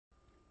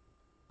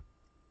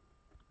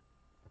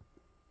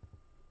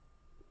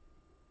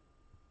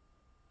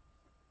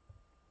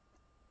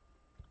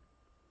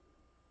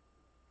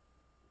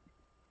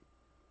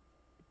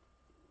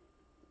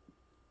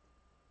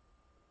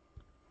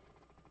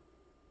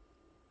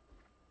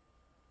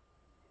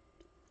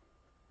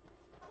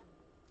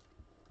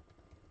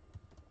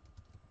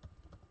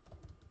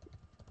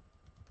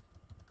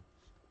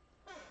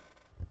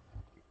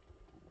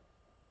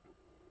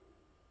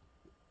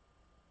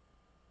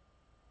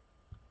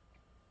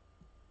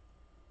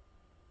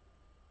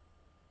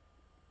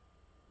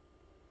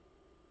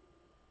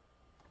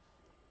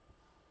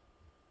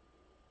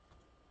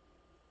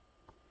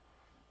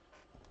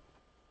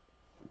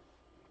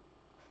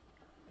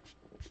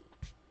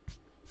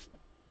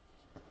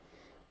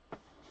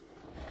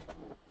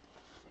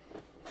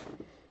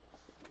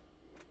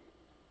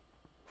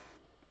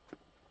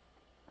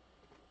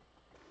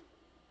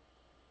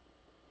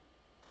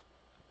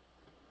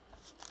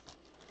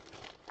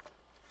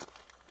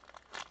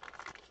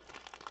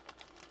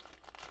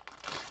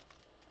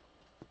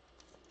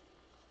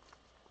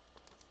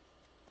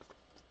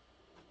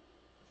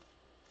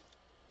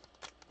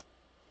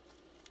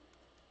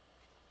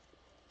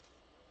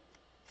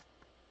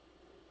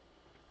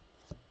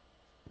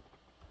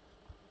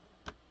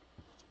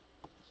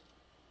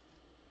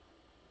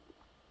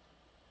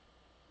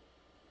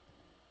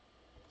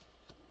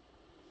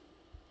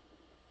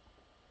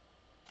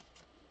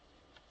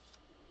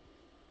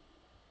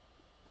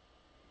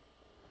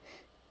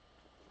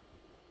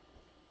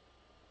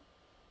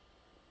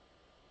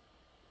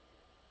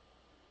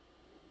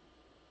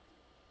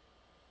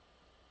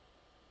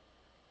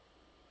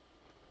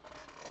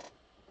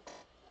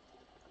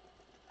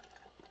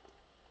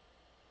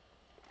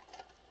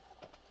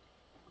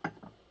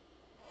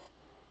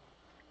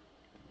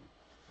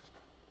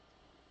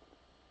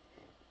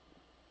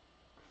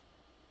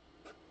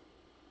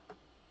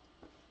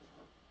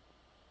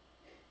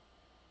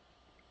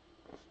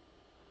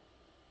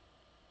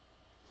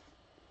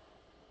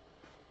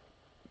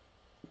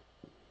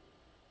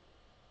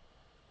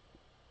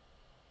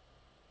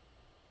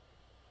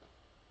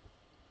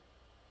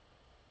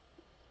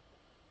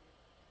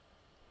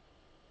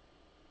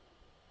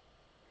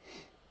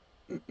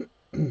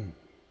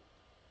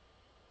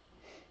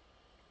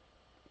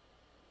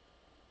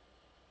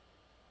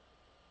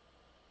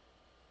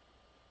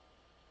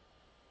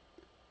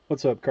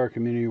What's up, car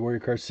community?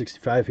 Warrior Car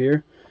 65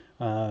 here.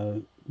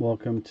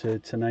 Welcome to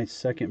tonight's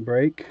second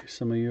break.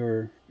 Some of you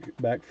are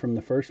back from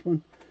the first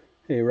one.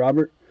 Hey,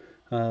 Robert.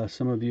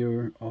 Some of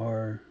you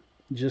are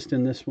just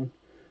in this one.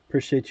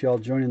 Appreciate you all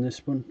joining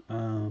this one.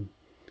 And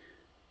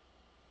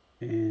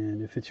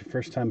if it's your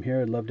first time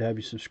here, I'd love to have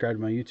you subscribe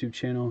to my YouTube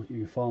channel. You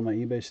can follow my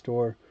eBay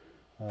store.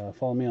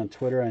 Follow me on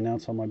Twitter. I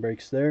announce all my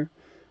breaks there.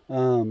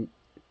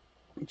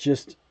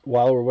 Just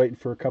while we're waiting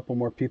for a couple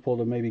more people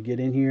to maybe get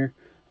in here,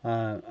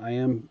 I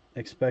am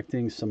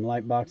expecting some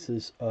light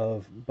boxes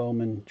of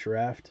Bowman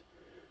Draft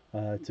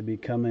to be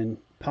coming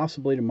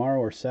possibly tomorrow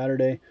or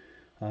Saturday.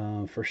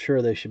 For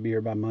sure they should be here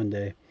by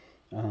Monday.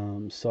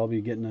 So I'll be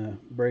getting a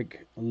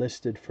break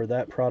listed for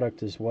that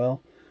product as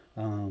well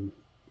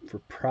for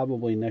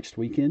probably next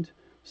weekend.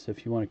 So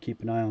if you want to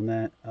keep an eye on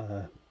that,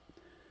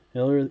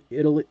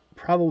 it'll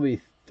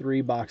probably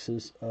 3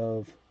 boxes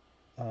of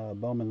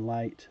Bowman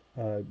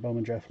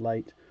Draft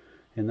Light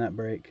in that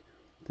break.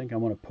 I think I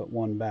want to put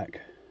one back.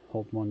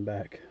 Hold one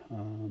back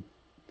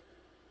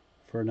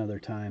for another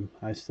time.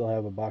 I still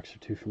have a box or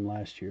two from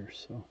last year,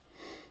 so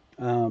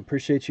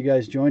appreciate you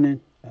guys joining.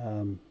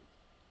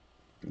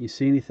 You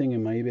see anything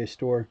in my eBay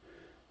store,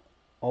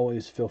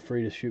 always feel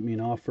free to shoot me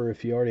an offer.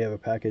 If you already have a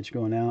package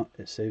going out,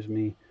 it saves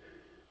me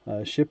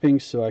shipping,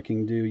 so I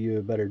can do you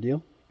a better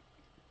deal.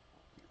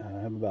 I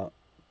have about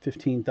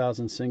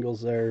 15,000 singles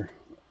there,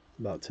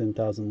 about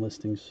 10,000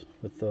 listings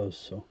with those,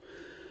 so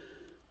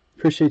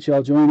appreciate you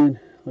all joining.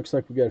 Looks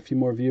like we got a few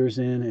more viewers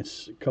in.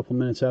 It's a couple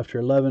minutes after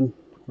 11.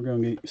 We're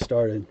going to get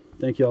started.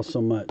 Thank you all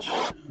so much.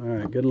 All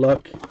right, good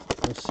luck.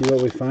 Let's see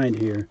what we find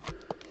here.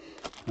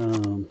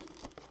 I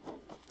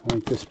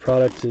think this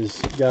product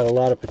has got a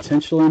lot of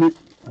potential in it,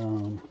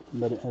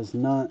 but it has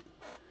not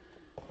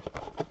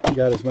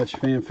got as much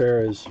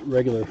fanfare as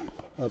regular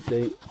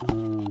update.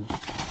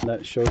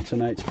 That showed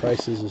tonight's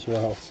prices as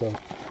well. So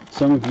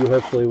some of you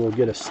hopefully will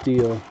get a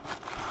steal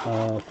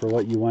for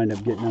what you wind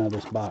up getting out of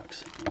this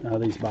box, out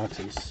of these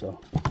boxes. So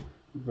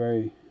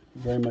very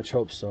much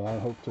hope so. I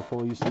hope to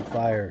pull you some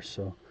fire.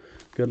 So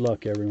good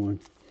luck, everyone.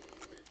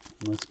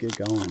 Let's get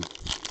going.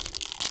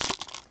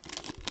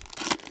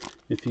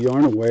 If you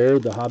aren't aware,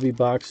 the hobby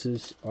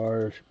boxes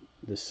are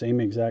the same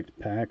exact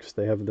packs.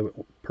 They have the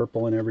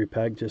purple in every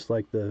pack, just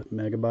like the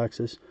mega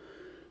boxes.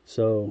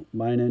 So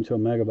buying into a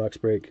mega box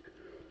break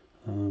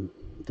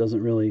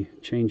doesn't really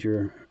change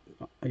your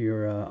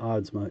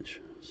odds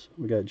much. So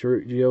we got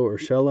Gio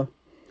Urshela.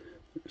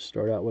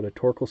 Start out with a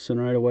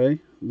Torkelson right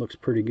away. Looks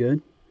pretty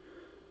good.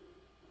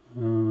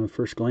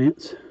 First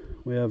glance,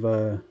 we have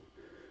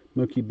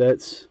Mookie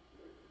Betts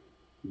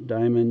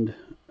Diamond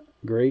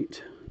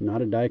Great,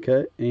 not a die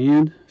cut,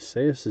 and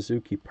Seiya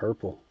Suzuki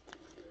Purple.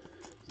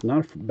 It's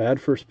not a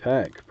bad first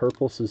pack.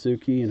 Purple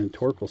Suzuki and a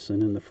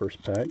Torkelson in the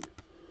first pack.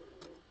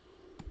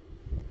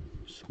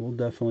 So we'll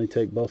definitely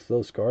take both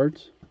those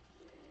cards.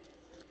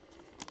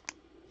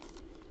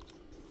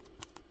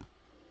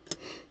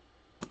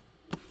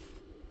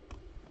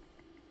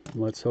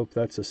 Let's hope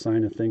that's a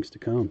sign of things to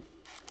come.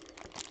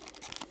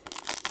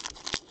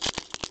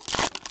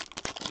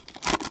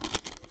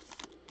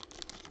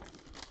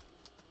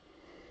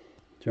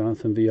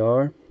 Jonathan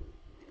VR,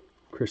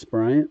 Chris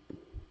Bryant,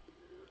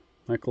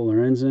 Michael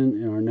Lorenzen,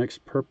 and our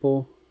next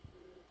purple,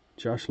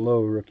 Josh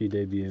Lowe rookie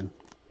debut.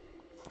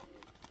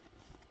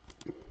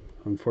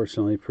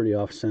 Unfortunately, pretty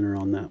off center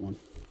on that one.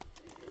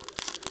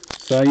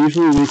 So I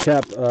usually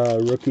recap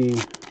rookie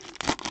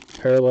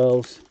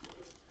parallels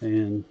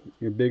and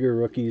your bigger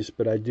rookies,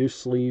 but I do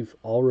sleeve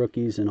all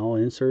rookies and all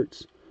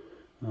inserts.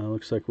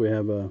 Looks like we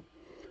have a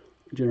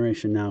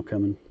Generation Now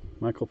coming.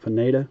 Michael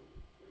Pineda,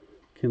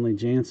 Kenley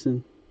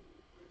Jansen,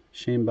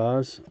 Shane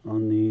Baz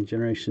on the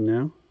Generation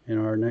Now, and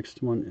our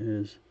next one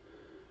is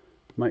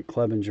Mike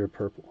Clevenger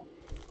Purple.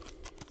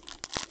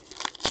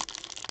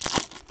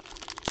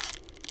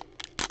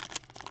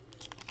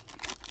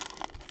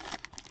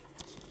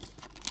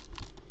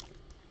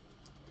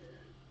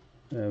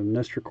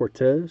 Nestor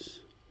Cortez,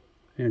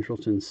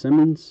 Andrelton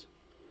Simmons,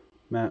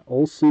 Matt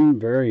Olson,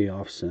 very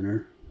off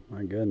center,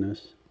 my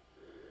goodness,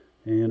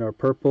 and our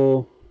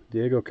purple,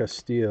 Diego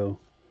Castillo.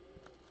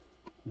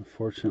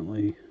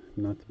 Unfortunately,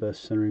 not the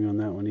best centering on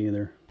that one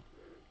either.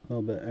 A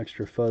little bit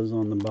extra fuzz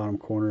on the bottom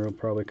corner. It'll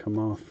probably come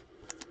off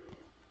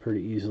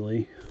pretty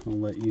easily. I'll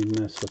let you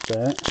mess with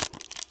that.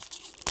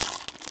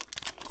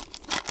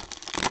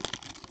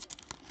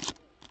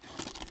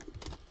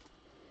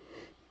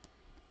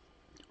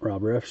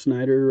 Robert F.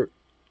 Snyder.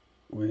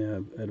 We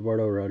have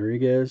Eduardo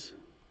Rodriguez.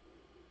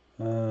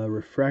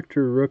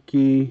 Refractor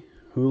rookie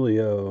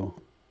Julio.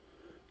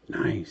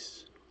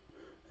 Nice.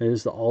 It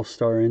is the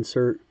all-star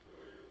insert.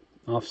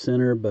 Off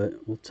center, but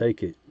we'll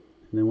take it.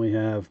 And then we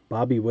have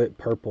Bobby Witt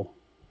Purple.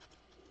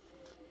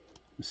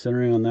 The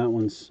centering on that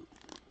one's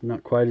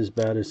not quite as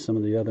bad as some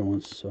of the other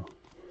ones, so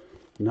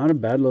not a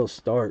bad little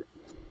start.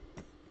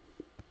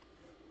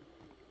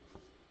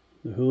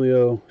 The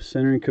Julio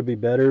centering could be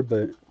better,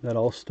 but that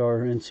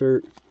all-star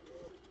insert,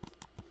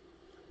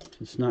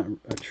 it's not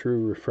a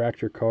true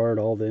refractor card.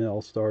 All the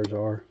all-stars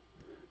are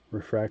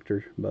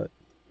refractor, but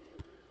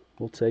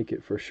we'll take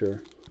it for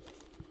sure.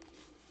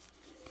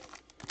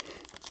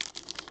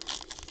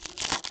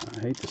 I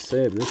hate to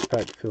say it, but this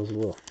pack feels a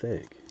little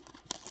thick.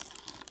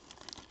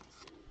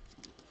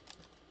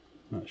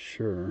 Not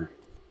sure.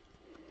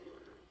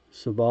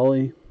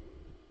 Savali,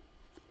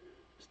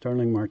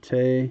 Starling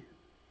Marte,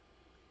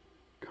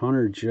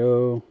 Connor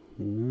Joe,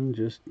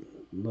 just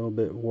a little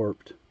bit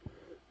warped.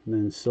 And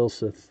then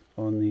Silseth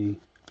on the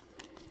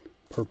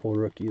purple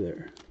rookie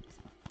there.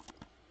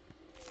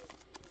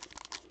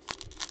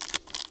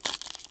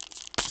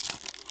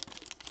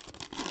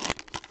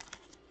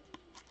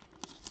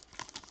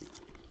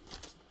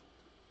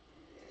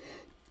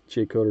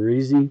 Jake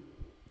Odorizzi,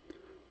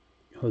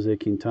 Jose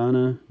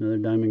Quintana, another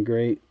diamond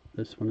great.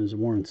 This one is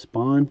Warren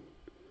Spahn.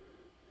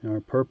 And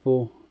our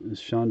purple is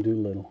Sean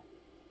Doolittle.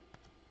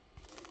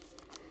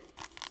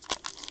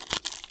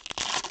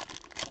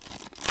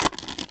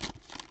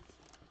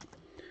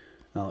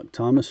 Alec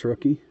Thomas,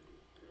 rookie.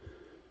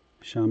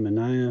 Sean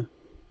Mania.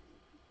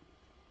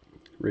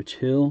 Rich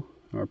Hill,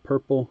 our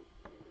purple.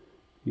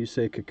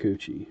 Yusei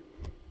Kikuchi.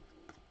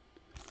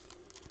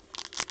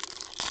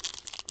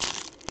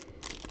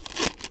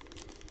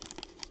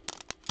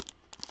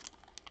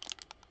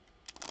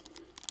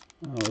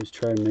 I always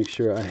try to make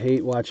sure. I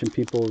hate watching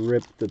people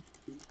rip the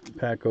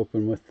pack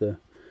open with the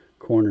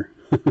corner.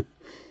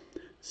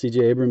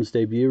 CJ Abrams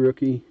debut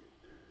rookie.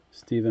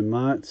 Steven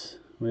Motts.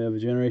 We have a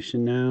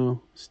Generation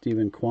Now.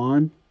 Stephen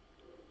Kwan.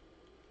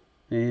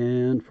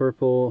 And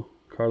purple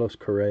Carlos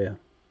Correa.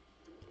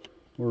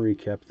 We'll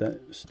recap that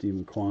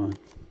Stephen Kwan.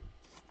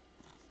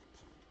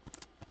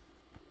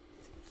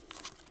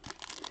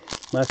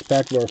 Last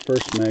pack of our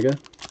first mega.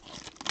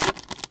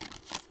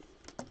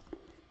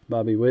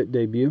 Bobby Witt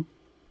debut.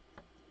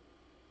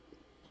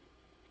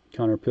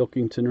 Connor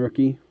Pilkington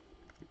rookie,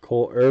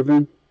 Cole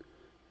Irvin,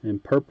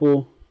 and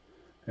purple,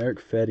 Eric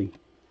Fetty.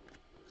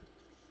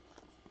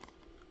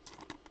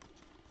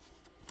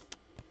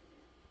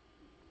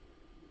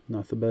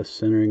 Not the best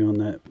centering on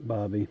that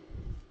Bobby.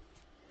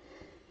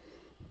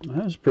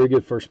 That was a pretty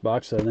good first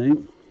box, I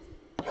think.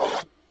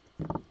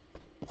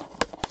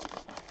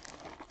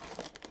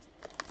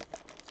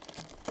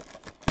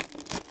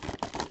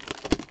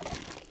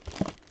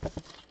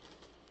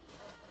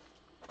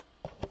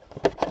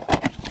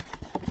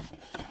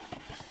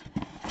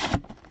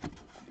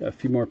 Got a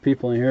few more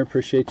people in here.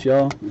 Appreciate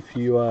y'all. If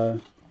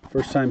you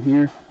first time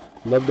here,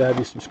 love to have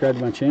you subscribe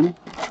to my channel.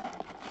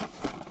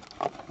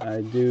 I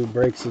do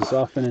breaks as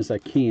often as I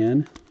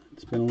can.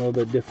 It's been a little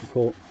bit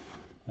difficult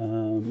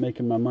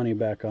making my money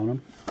back on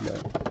them,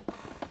 but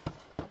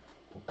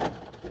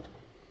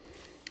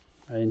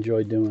I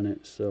enjoy doing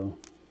it. So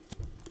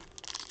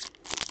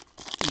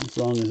as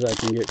long as I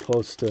can get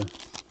close to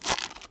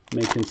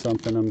making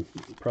something, I'm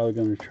probably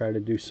going to try to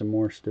do some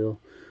more still.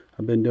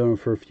 I've been doing it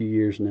for a few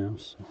years now.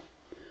 So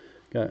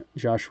got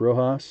Josh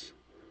Rojas,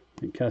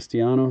 and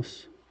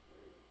Castellanos,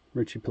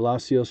 Richie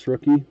Palacios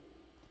rookie.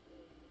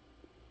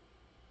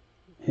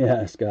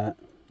 Yeah, Scott.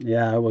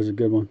 Yeah, that was a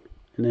good one.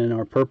 And then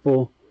our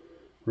purple,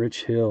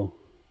 Rich Hill.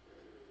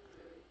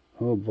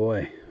 Oh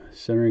boy,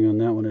 centering on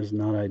that one is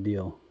not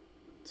ideal.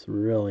 It's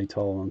really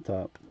tall on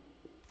top.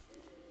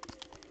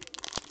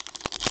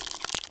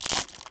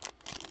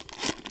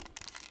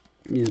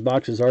 These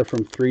boxes are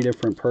from 3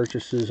 different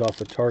purchases off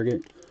the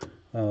Target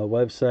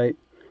website.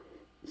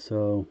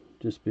 So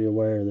just be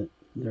aware that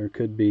there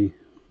could be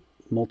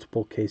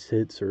multiple case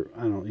hits, or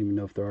I don't even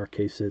know if there are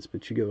case hits,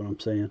 but you get what I'm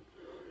saying.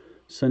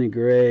 Sonny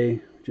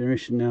Gray,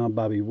 Generation Now,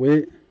 Bobby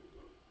Witt,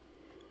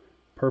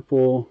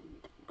 purple,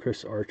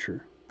 Chris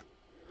Archer.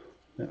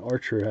 That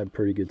Archer had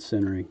pretty good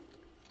centering.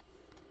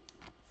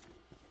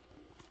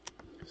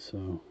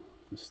 So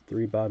there's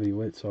 3 Bobby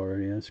Witts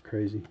already. That's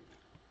crazy.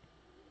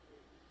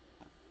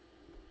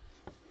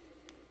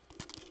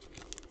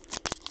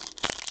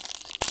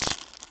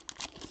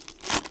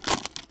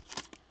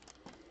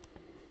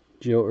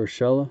 Joe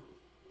Urshela,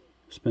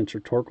 Spencer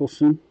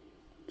Torkelson,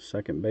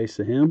 second base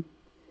of him.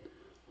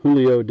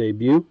 Julio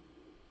debut.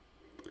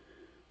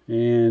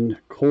 And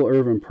Cole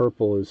Irvin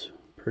purple is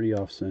pretty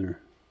off center.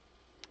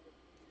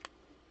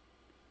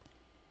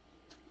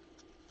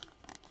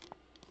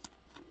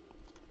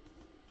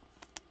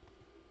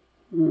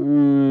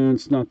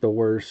 It's not the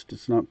worst.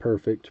 It's not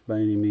perfect by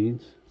any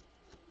means.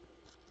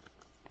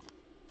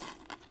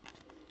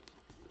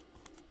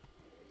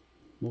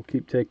 We'll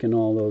keep taking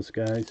all those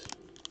guys.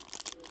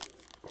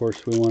 Of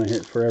course, we want to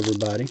hit for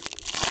everybody.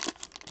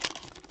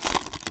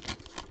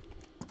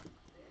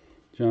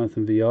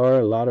 Jonathan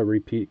VR, a lot of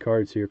repeat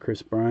cards here.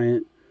 Chris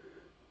Bryant.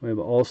 We have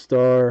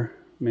All-Star,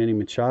 Manny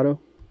Machado.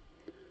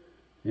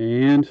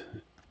 And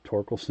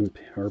Torkelson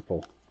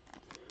purple.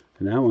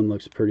 And that one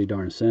looks pretty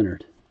darn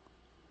centered.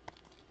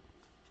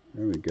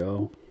 There we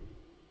go.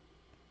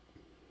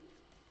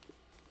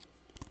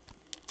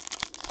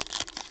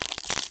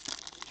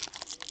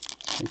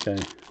 Okay.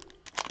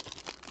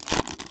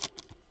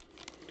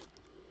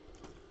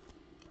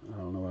 I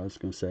don't know what I was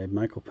going to say.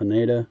 Michael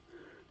Pineda,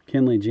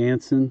 Kenley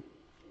Jansen,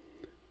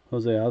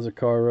 Jose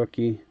Azocar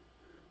rookie,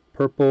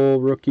 purple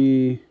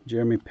rookie,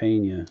 Jeremy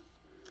Pena.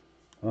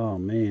 Oh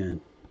man,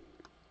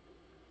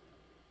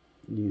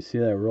 You can see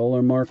that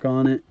roller mark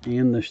on it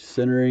and the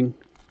centering.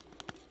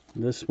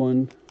 This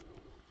one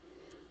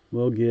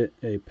will get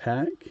a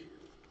pack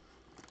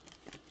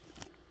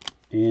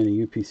and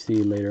a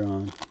UPC later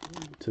on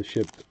to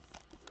ship.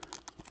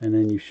 And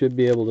then you should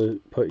be able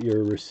to put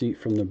your receipt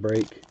from the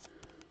break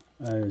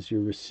as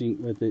your receipt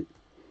with it.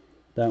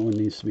 That one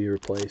needs to be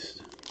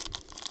replaced.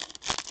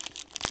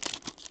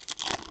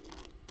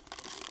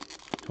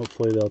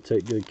 Hopefully they'll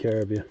take good care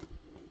of you.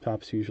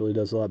 Pops usually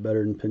does a lot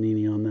better than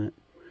Panini on that.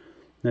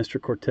 Nestor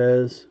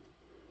Cortez,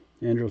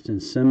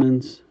 Andrelton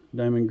Simmons,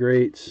 Diamond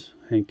Greats,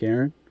 Hank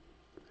Aaron.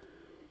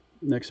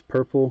 Next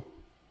purple,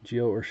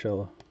 Gio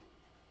Urshela.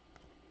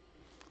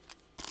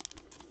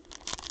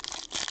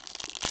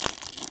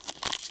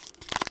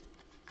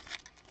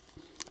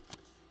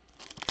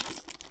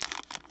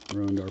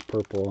 Ruined our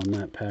purple on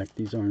that pack.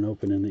 These aren't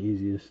opening the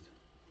easiest.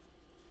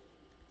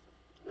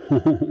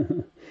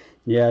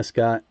 Yeah,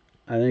 Scott.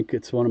 I think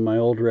it's one of my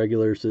old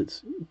regulars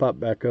that's popped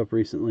back up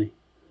recently.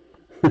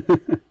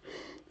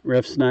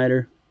 Ref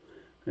Snyder,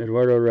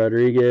 Eduardo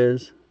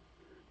Rodriguez,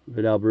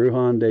 Vidal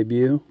Brujan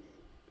debut,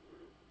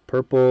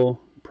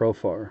 purple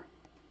Profar.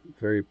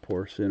 Very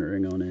poor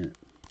centering on it.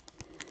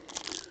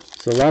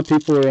 So a lot of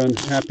people are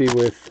unhappy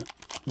with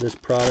this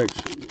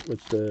product,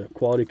 with the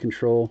quality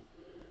control.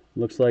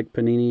 Looks like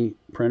Panini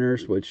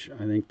printers, which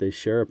I think they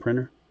share a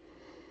printer.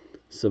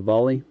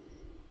 Savali,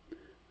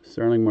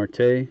 Starling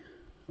Marte,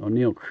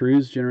 O'Neal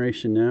Cruz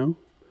Generation Now,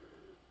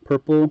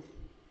 purple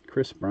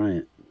Chris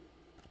Bryant.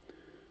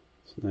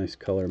 It's a nice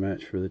color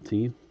match for the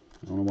team.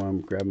 I don't know why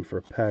I'm grabbing for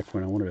a pack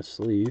when I wanted a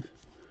sleeve.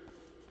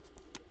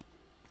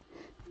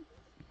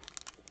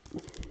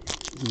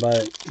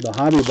 But the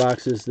hobby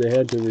boxes, they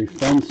had to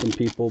refund some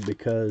people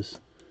because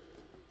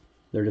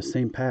they're the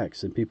same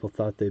packs and people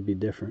thought they'd be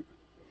different.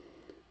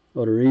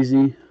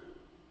 Odorizzi,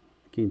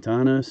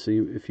 Quintana. So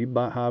if you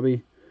bought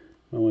hobby,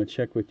 I want to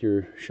check with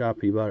your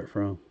shop you bought it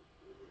from.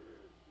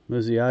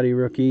 Muzziotti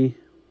rookie.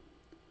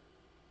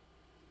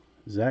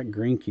 Zach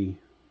Greinke,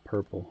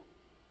 purple.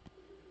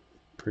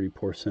 Pretty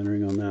poor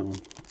centering on that one.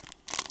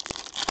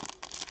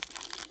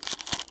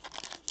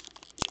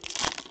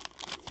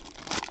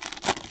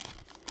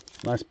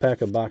 Last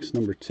pack of box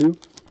number 2.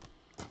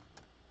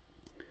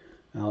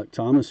 Alec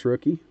Thomas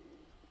rookie.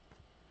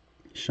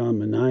 Sean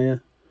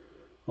Manaea,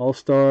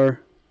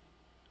 All-Star.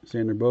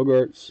 Xander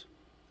Bogaerts.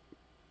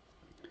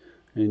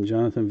 And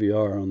Jonathan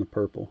VR on the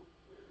purple.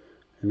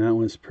 And that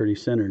one's pretty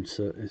centered,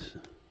 so it's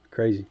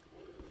crazy.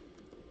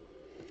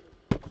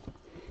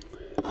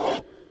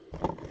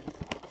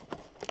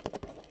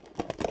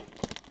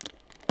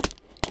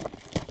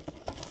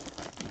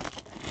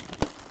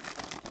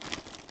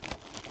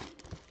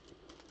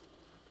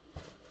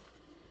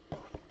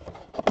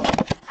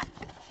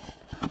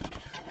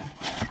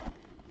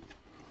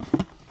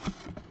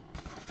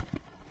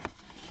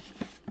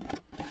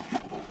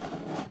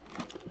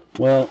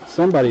 Well,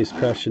 somebody's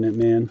crushing it,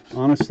 man.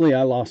 Honestly,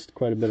 I lost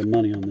quite a bit of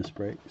money on this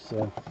break,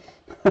 so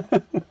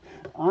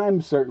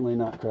I'm certainly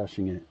not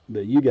crushing it,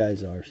 but you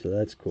guys are, so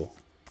that's cool.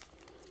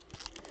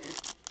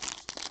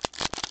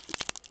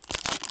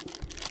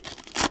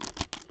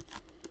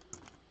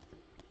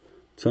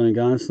 Tony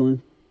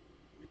Gonsolin,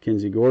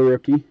 Mackenzie Gore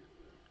rookie,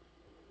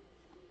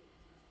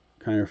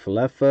 Kiner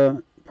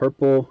Falefa,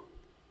 purple,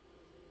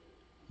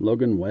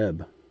 Logan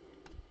Webb.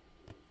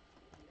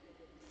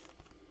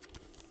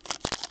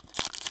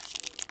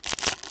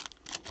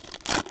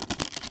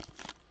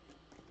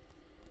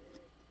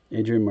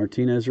 Adrian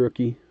Martinez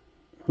rookie.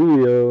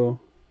 Julio.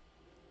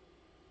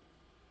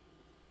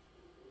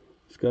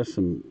 It's got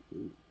some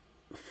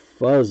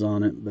fuzz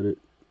on it, but at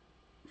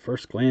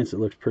first glance it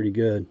looks pretty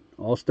good.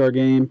 All-Star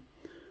game.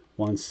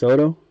 Juan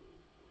Soto.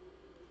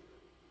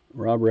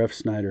 Rob Ref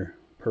Snyder,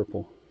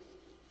 purple.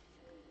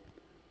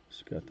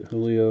 It's got the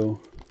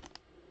Julio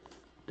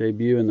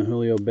debut and the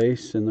Julio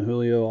base and the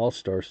Julio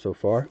All-Star so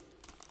far.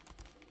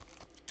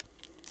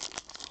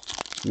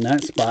 And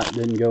that spot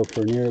didn't go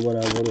for near what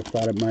I would have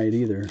thought it might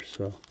either,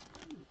 so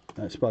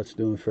that spot's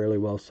doing fairly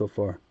well so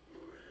far.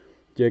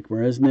 Jake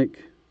Marisnick,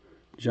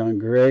 John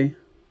Gray,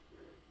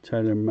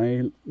 Tyler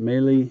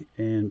Mahle,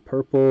 and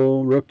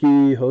purple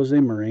rookie Jose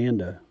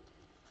Miranda.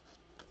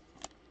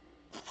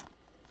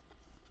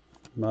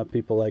 A lot of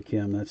people like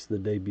him. That's the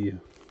debut.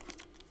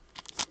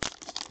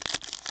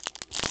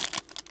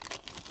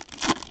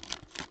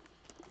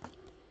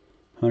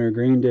 Hunter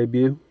Green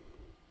debut.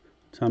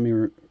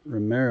 Tommy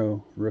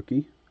Romero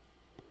rookie.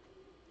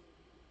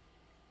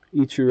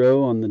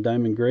 Ichiro on the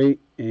Diamond Great,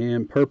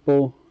 and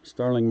purple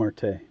Starling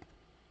Marte.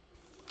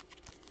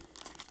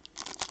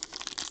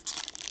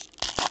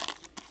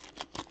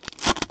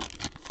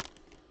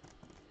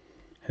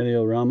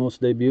 Helio Ramos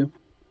debut.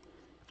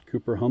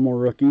 Cooper Hummel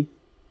rookie.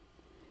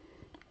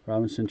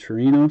 Robinson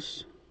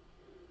Chirinos.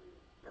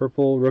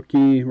 Purple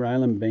rookie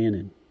Rylan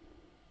Bannon.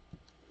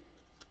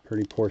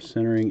 Pretty poor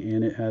centering,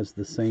 and it has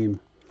the same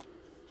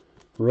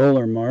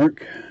roller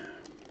mark.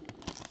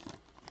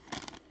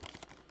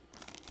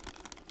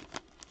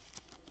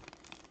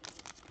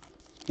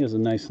 He has a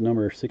nice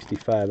number,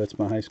 65. That's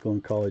my high school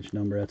and college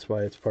number. That's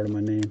why it's part of my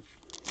name.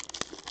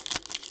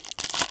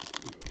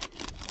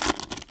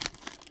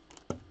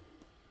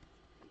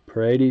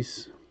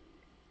 Paredes,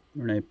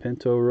 Renee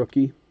Pinto,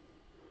 rookie.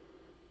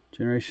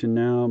 Generation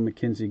Now,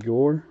 Mackenzie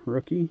Gore,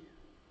 rookie.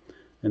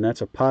 And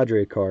that's a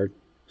Padre card,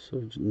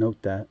 so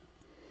note that.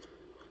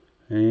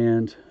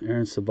 And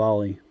Aaron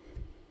Savali,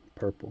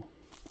 purple.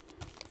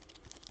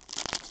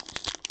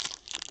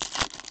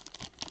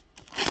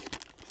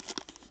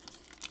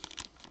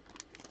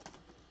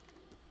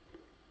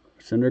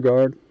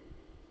 Syndergaard,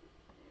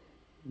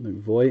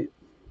 McVoit,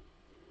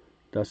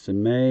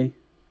 Dustin May,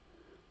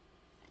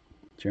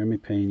 Jeremy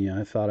Pena.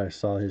 I thought I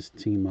saw his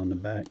team on the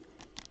back.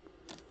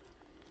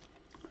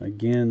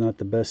 Again, not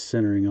the best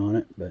centering on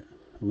it, but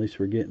at least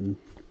we're getting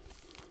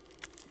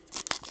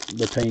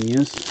the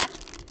Penas.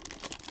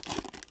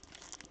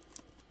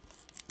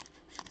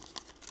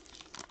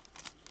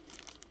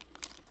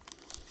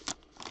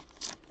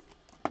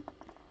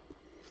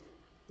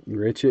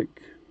 Grichuk,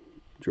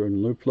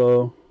 Jordan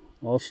Luplow,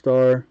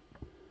 All-Star,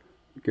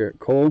 Garrett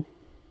Cole,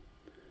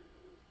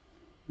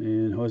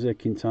 and Jose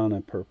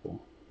Quintana,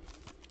 purple.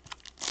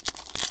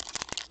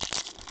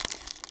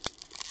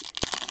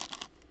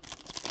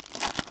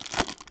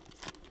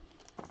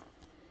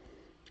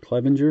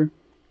 Clevenger,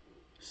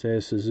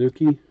 Seiya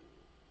Suzuki, a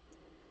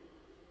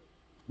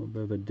little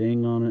bit of a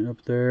ding on it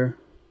up there.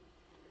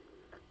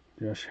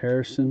 Josh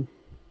Harrison,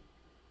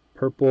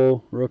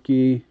 purple,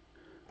 rookie,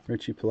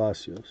 Richie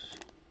Palacios.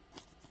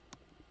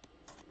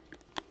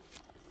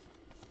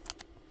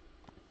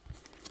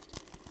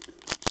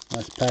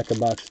 Last pack of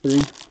box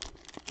 3.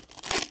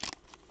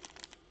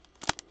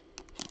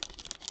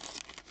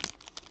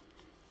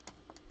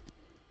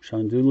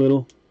 Sean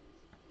Doolittle,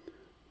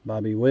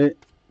 Bobby Witt,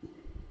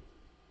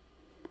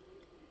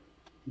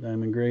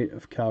 Diamond Great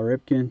of Cal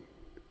Ripken,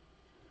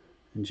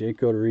 and Jake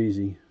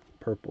Odorizzi,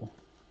 purple.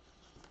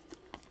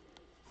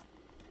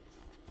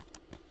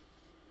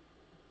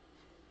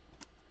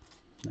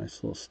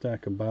 Nice little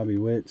stack of Bobby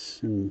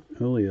Witts and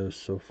Julios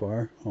so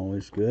far.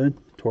 Always good.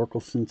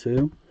 Torkelson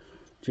too.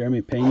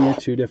 Jeremy Pena,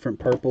 2 different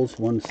purples.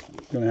 One's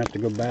going to have to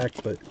go back,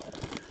 but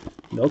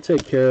they'll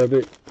take care of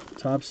it.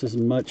 Topps is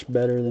much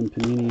better than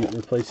Panini at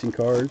replacing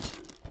cards.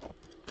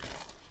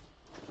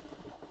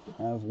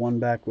 I have one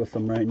back with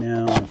them right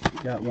now.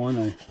 I've got one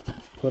I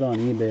put on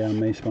eBay. I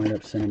may wind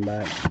up sending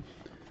back.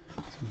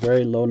 It's a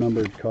very low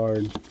numbered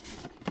card.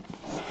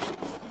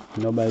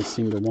 Nobody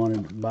seemed to want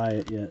to buy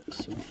it yet,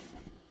 so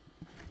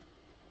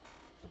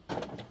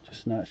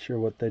just not sure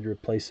what they'd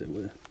replace it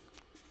with.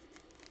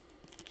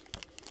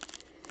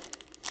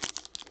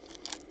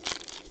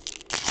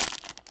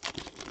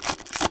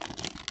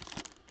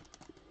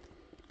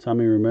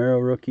 Tommy Romero,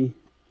 rookie.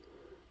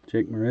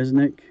 Jake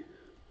Marisnick.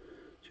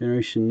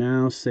 Generation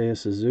Now, Seiya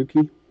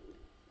Suzuki.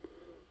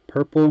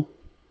 Purple,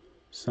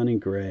 Sonny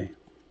Gray.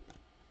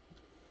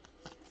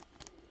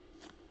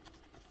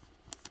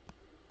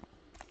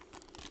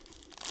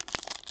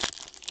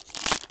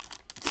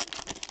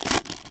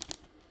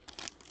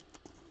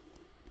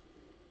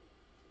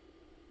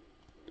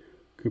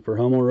 Cooper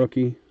Hummel,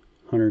 rookie.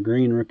 Hunter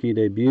Green, rookie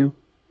debut.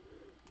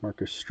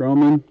 Marcus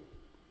Stroman.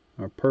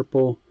 Our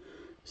purple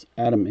is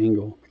Adam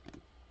Engel.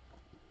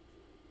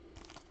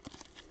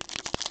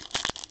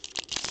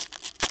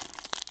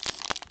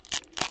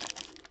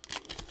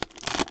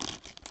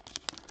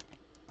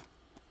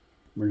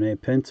 Renee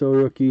Pinto,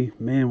 rookie.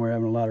 Man, we're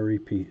having a lot of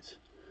repeats.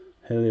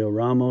 Helio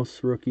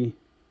Ramos, rookie.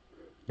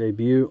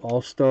 Debut,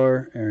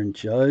 All-Star, Aaron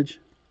Judge.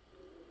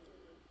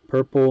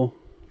 Purple,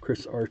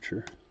 Chris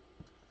Archer.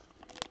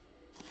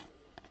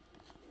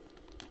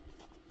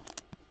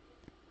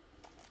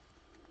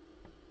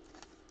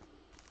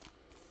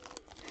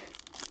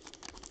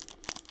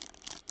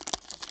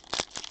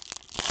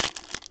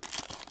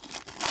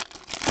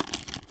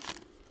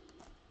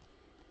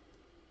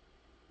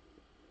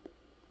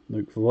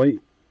 Luke Voigt,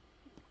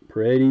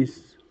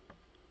 Paredes,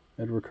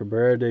 Edward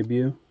Cabrera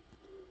debut,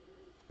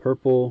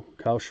 purple,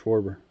 Kyle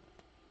Schwarber.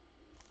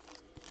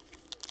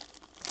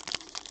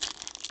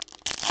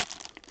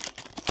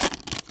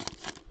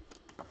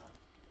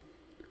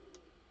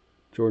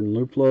 Jordan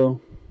Luplow,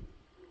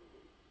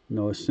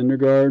 Noah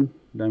Syndergaard,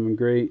 Diamond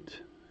Great,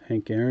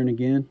 Hank Aaron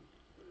again,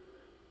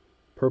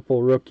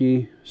 purple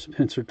rookie,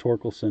 Spencer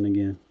Torkelson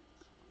again.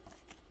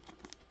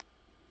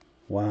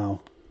 Wow.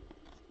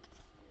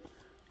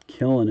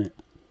 Killing it.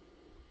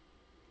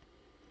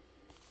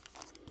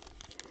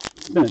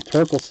 It's been a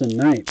Torkelson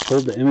night.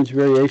 Pulled the image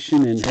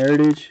variation in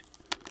Heritage.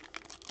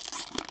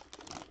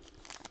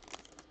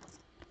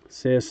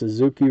 Seiya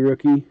Suzuki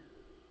rookie.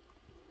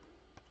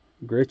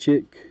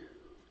 Grichuk.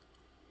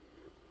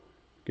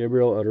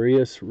 Gabriel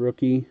Arias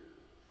rookie.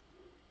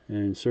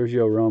 And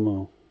Sergio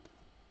Romo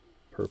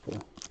purple.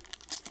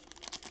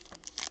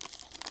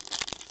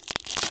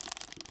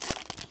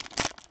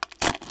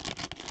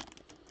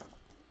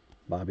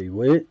 Bobby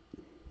Witt.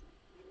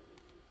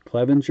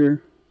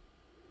 Clevenger.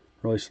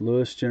 Royce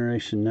Lewis,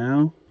 Generation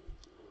Now.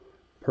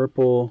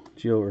 Purple,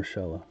 Gio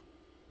Urshela.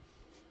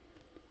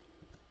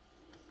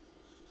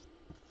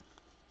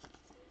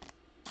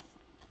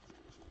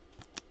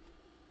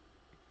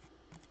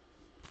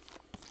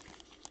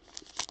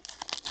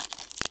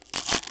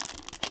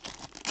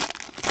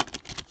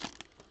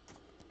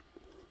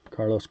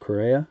 Carlos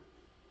Correa,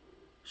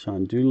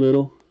 Sean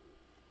Doolittle,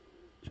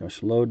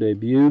 Josh Lowe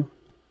debut,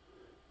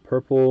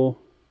 purple,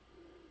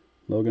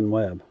 Logan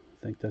Webb.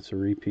 I think that's a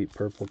repeat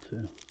purple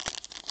too.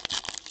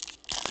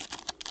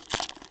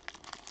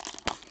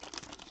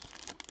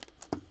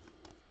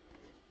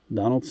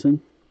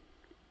 Donaldson,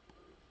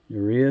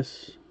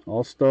 Urias,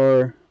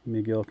 All-Star,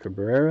 Miguel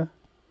Cabrera,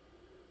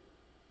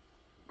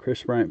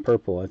 Chris Bryant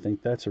purple. I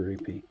think that's a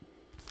repeat.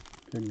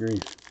 Good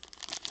grief.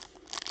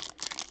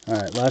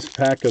 Alright, last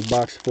pack of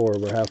box 4.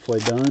 We're halfway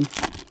done.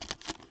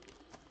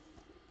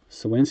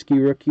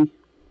 Sawinski rookie,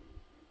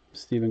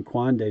 Stephen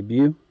Kwan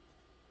debut,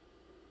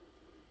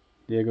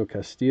 Diego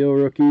Castillo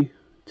rookie,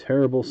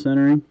 terrible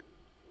centering,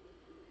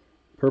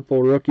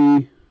 purple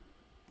rookie,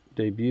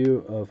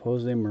 debut of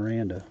Jose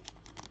Miranda.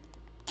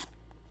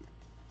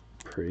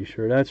 Pretty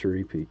sure that's a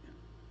repeat.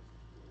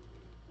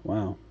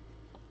 Wow.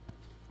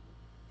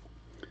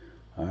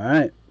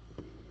 Alright.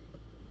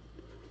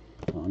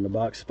 On to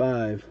box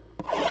 5.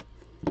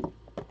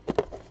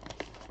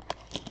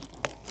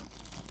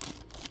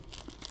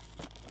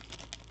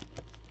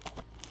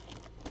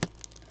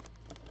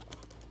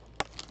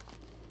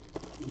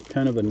 I'm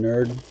kind of a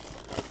nerd.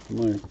 I'm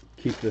going to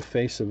keep the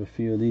face of a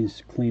few of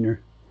these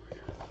cleaner.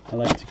 I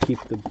like to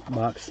keep the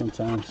box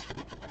sometimes.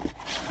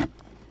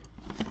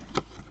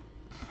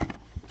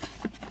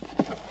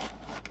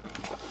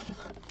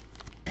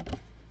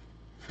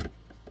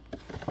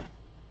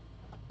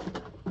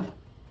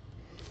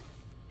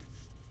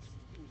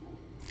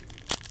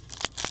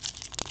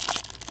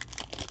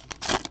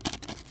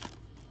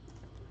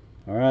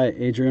 Alright,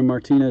 Adrian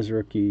Martinez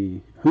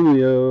rookie.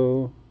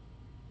 Julio.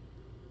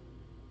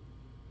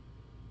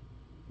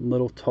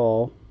 Little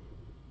tall.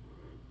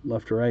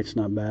 Left to right's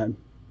not bad.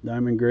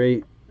 Diamond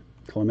Great.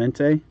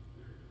 Clemente.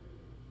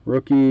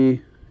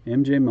 Rookie.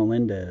 MJ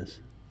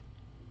Melendez.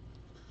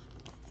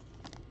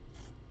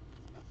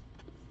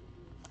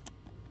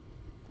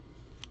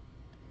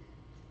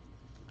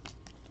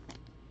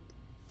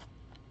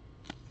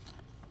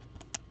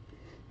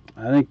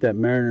 I think that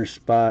Mariners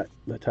spot,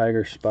 the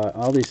Tigers spot,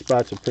 all these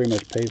spots are pretty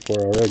much paid for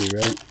already,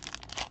 right?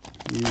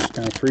 You're just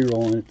kind of free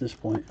rolling at this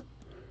point.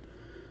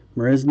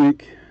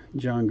 Marisnik,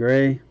 John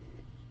Gray,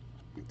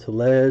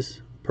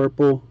 Tellez,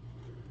 purple,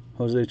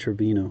 Jose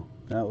Trevino.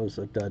 That was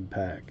a dud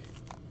pack.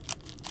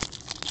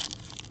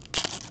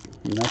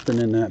 Nothing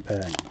in that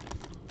pack.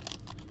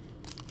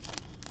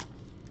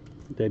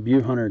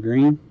 Debut Hunter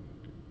Green,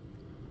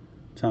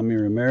 Tommy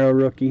Romero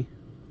rookie,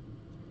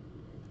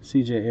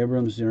 CJ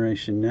Abrams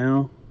Generation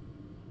Now,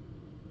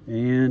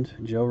 and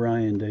Joe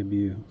Ryan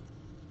debut.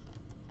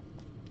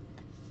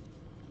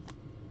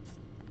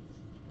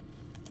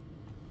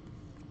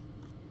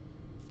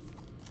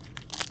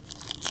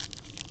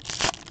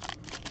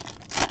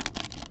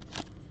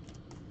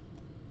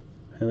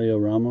 Helio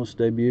Ramos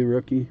debut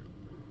rookie,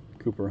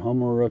 Cooper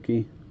Hummel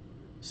rookie,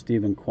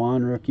 Stephen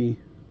Kwan rookie,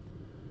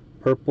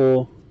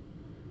 purple,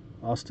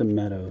 Austin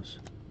Meadows.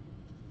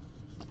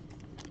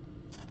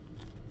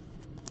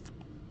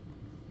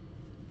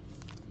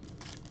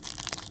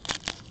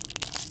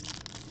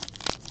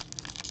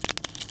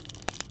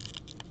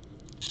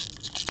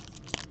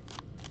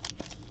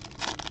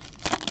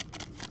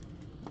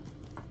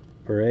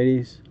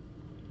 Paredes,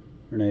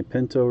 Rene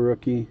Pinto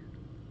rookie,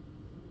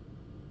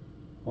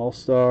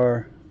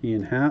 All-Star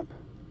Ian Happ,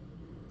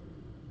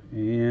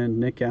 and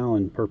Nick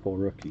Allen purple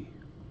rookie.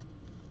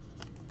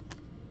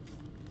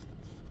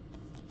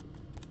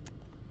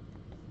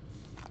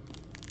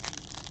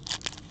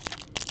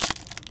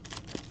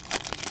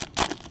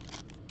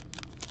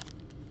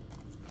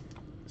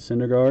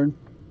 Syndergaard,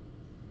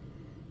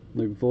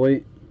 Luke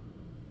Voigt,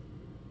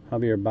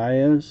 Javier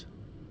Baez,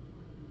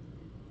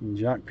 and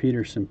Jock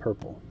Peterson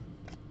purple.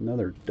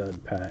 Another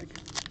dud pack.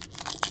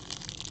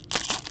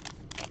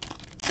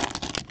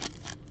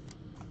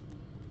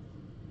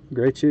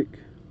 Graychick,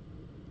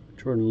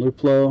 Jordan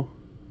Luplow,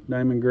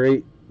 Diamond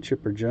Great,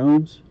 Chipper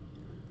Jones,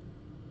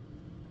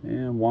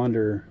 and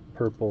Wander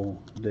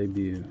purple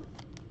debut.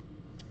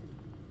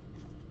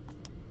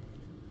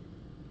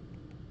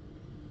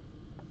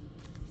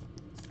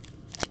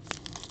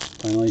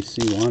 Finally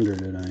see Wander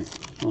tonight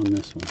on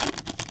this one.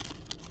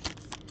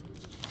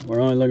 We're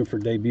only looking for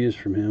debuts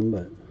from him,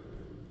 but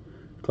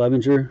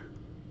Clevenger,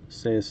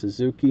 Seiya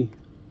Suzuki,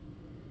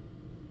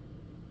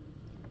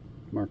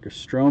 Marcus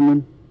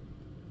Stroman,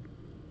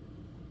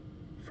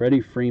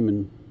 Freddie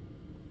Freeman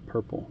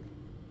purple.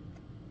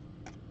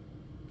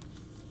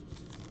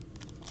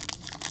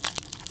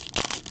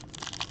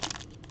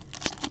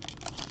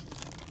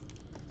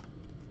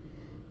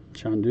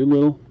 Sean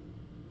Doolittle,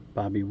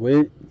 Bobby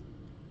Witt.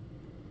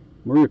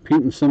 We're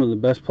repeating some of the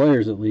best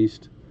players at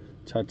least.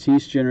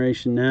 Tatis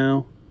Generation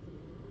Now,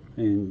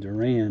 and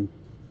Duran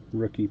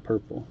rookie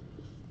purple.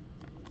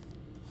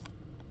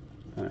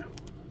 I'm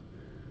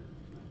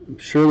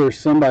sure there's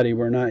somebody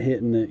we're not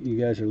hitting that you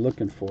guys are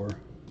looking for,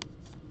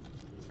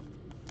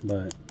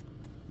 but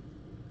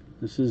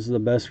this is the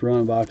best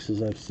run of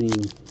boxes I've seen.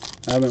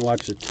 I haven't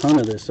watched a ton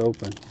of this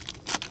open.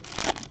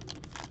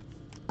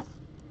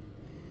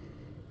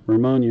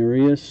 Ramon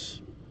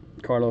Urias,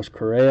 Carlos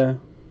Correa,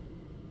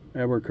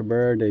 Edward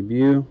Cabrera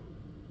debut,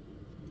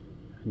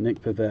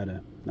 Nick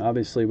Pivetta.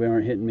 Obviously, we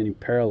aren't hitting many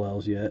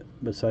parallels yet,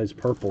 besides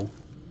purple.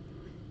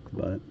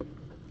 But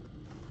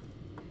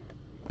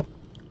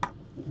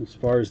as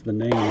far as the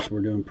names,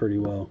 we're doing pretty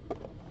well.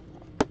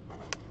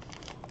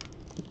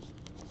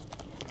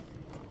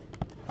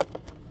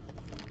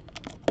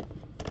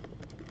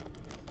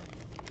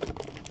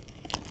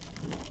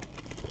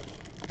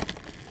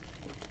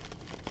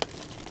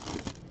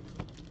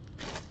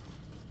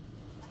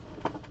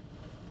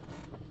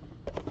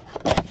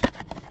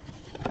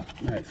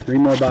 All right, 3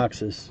 more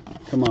boxes.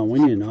 Come on, we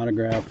need an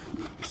autograph,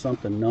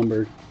 something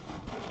numbered.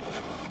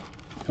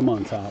 Come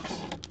on, Topps.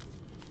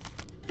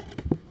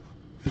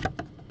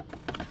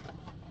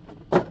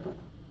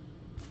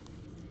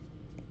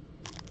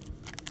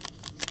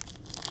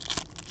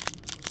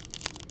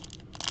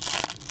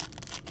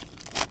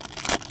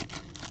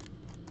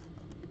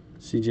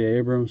 C.J.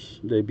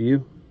 Abrams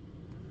debut.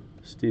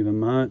 Steven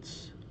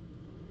Matz.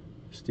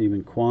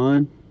 Stephen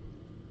Kwan.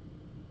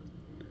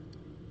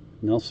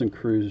 Nelson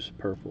Cruz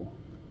purple.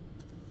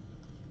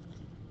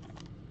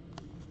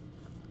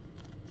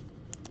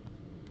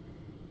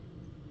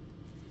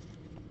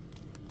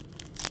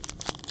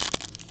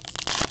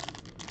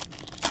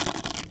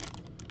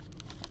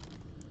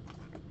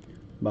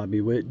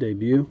 Bobby Witt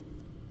debut.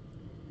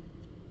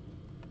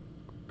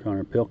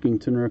 Connor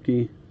Pilkington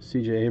rookie.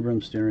 C.J.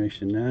 Abrams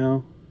Generation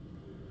Now.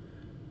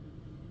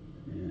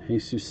 And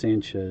Jesus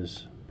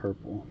Sanchez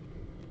purple.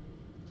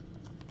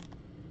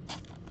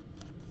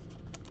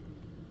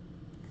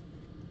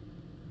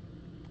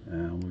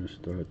 We'll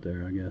just throw it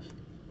there, I guess.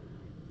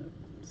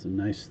 It's a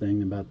nice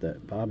thing about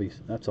that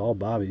Bobby's. That's all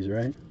Bobby's,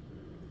 right?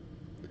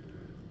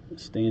 It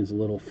stands a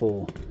little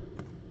full.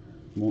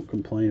 Won't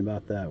complain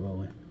about that, will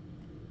we?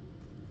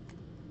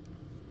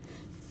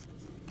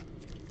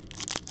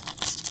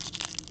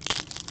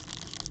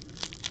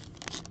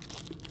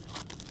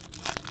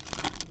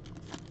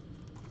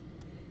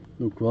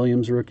 Luke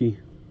Williams rookie.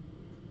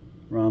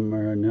 Ron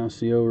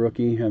Marinaccio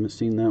rookie. Haven't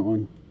seen that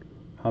one.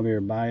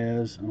 Javier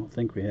Baez. I don't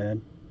think we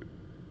had.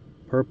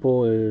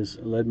 Purple is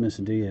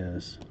Ledmus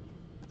Diaz.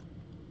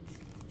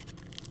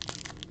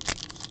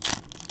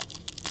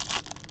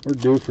 We're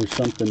due for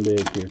something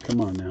big here.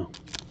 Come on now.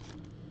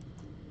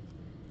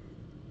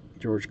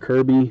 George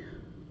Kirby.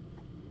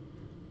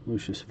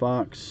 Lucius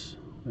Fox.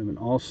 We have an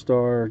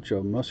All-Star.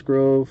 Joe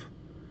Musgrove.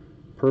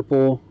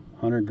 Purple.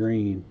 Hunter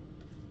Green.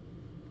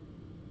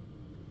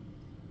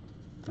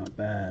 Not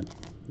bad.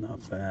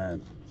 Not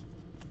bad.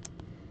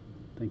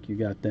 I think you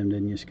got them,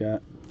 didn't you,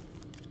 Scott?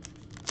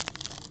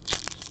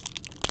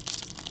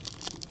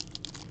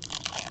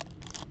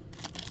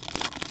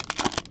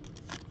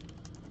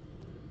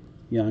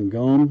 Jan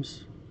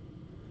Gomes,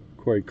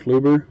 Corey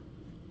Kluber,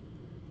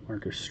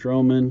 Marcus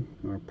Stroman,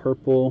 our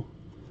purple,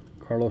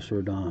 Carlos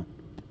Rodon.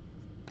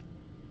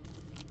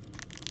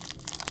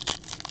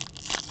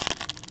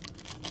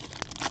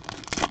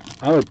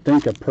 I would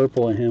think a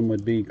purple of him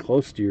would be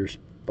close to your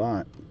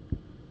spot.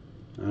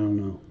 I don't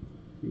know.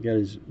 You got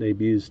his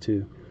debuts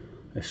too.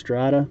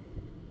 Estrada,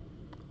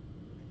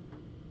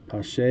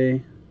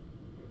 Pache,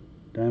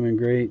 Diamond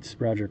Greats,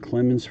 Roger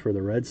Clemens for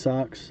the Red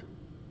Sox,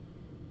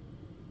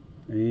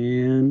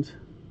 and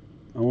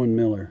Owen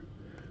Miller.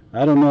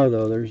 I don't know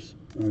though. There's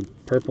a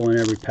purple in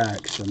every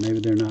pack, so maybe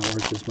they're not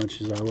worth as much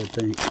as I would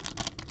think.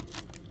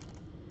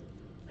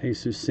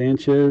 Jesus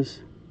Sanchez,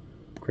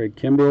 Craig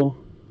Kimbrell,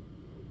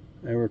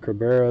 Edward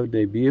Cabrera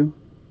debut,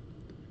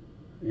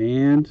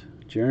 and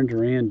Jarren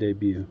Duran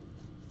debut,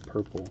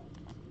 purple.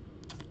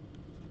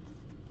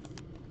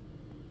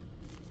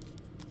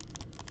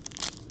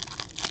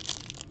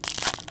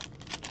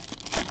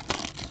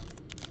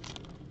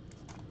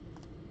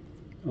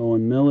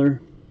 Owen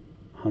Miller,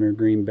 Hunter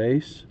Green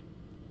base.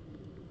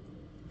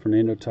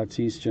 Fernando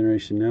Tatis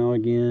Generation Now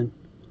again.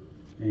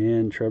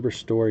 And Trevor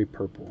Story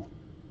purple.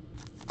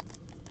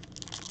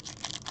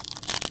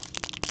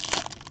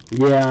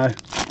 Yeah,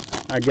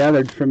 I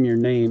gathered from your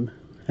name.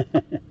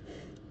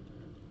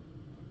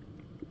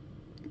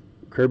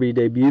 Kirby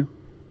debut.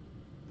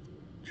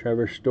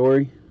 Trevor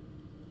Story.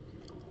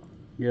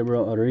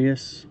 Gabriel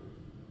Arias.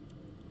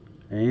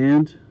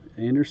 And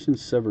Anderson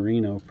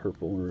Severino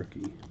purple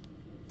rookie.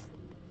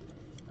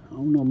 I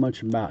don't know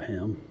much about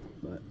him,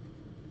 but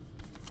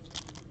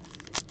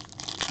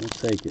we'll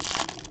take it.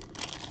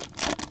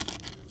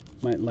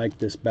 Might like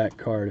this back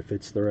card if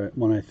it's the right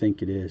one I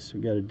think it is. We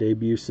got a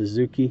debut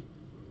Suzuki,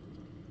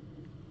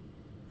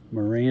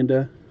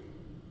 Miranda,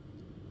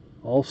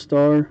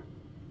 All-Star,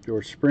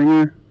 George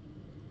Springer.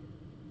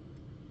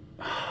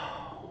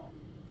 Oh,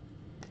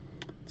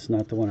 it's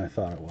not the one I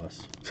thought it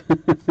was.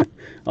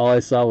 All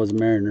I saw was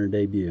Mariner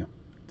debut.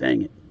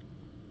 Dang it.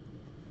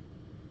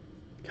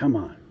 Come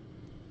on.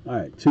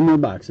 Alright, 2 more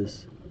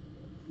boxes.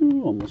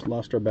 Ooh, almost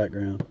lost our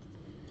background.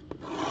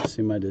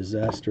 See my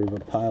disaster of a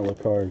pile of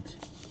cards.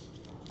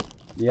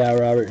 Yeah,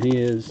 Robert, he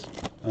is.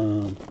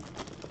 You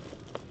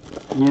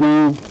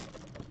know,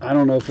 I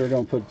don't know if they're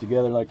going to put it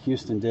together like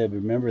Houston did,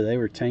 but remember they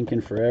were tanking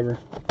forever.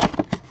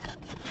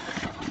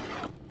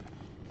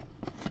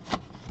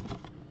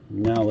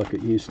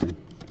 look at Houston.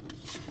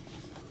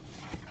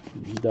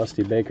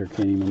 Dusty Baker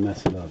can't even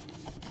mess it up.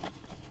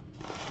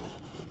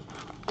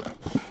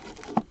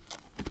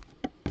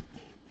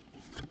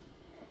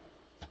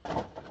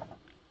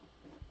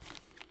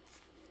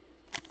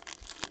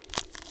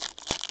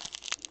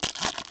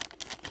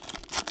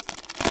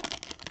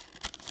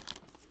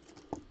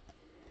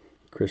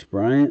 Chris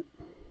Bryant,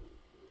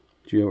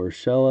 Gio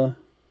Urshela,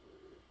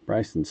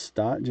 Bryson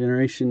Stott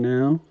generation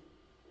now,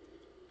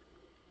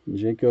 and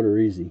Jake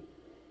Odorizzi.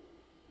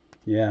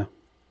 Yeah.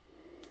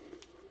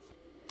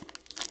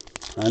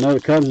 I know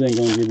the Cubs ain't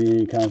going to give you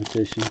any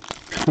competition.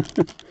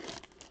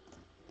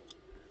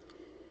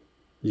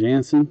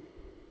 Jansen,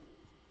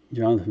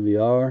 Jonathan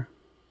VR,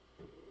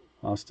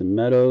 Austin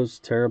Meadows,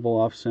 terrible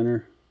off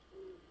center,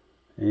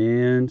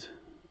 and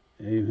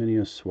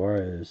Eugenio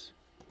Suarez.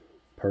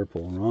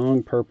 Purple,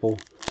 wrong purple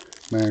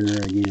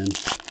Mariner again.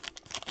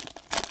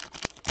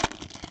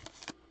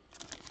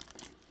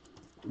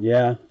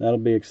 Yeah, that'll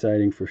be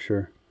exciting for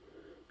sure.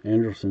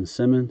 Anderson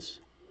Simmons,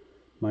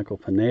 Michael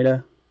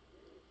Pineda,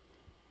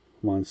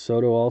 Juan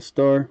Soto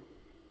All-Star,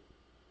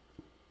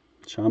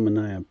 Sean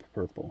Manaea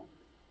purple.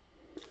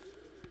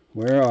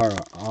 Where are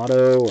our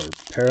auto or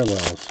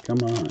parallels? Come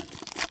on.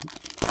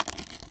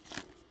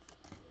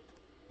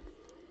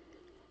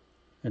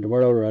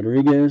 Eduardo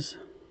Rodriguez,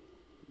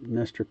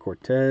 Nestor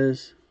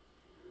Cortez,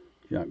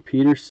 Jock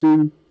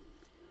Peterson,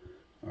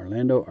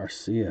 Orlando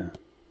Arcia.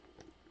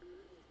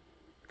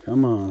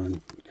 Come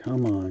on,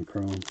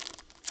 Chrome.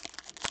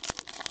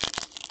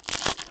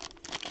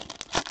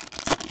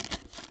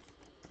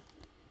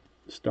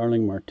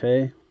 Starling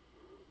Marte,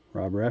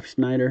 Rob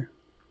Refsnyder,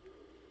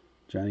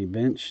 Johnny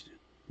Bench,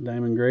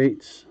 Diamond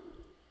Greats,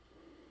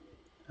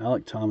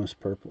 Alec Thomas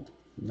purple.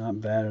 Not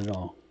bad at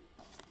all.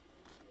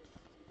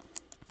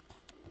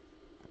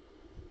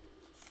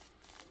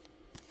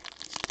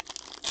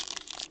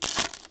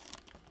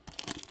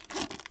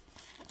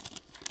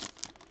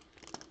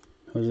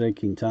 Jose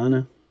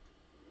Quintana,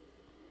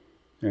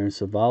 Aaron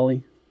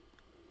Savali,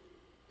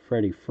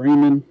 Freddie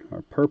Freeman,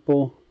 our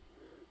purple,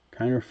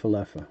 Kiner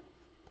Falefa.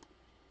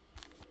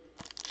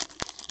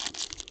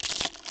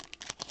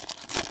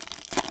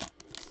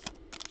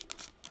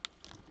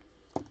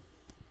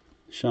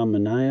 Sean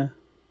Manaea,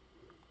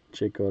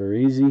 Jake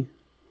Odorizzi,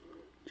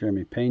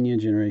 Jeremy Pena,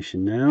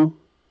 Generation Now,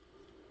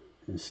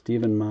 and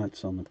Steven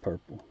Matz on the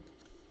purple.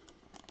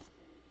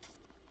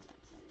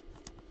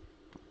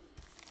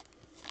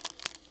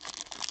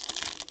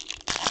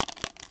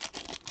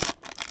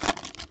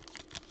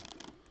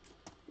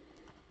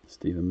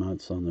 Steven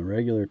Matz on the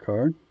regular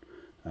card.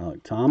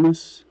 Alec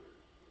Thomas.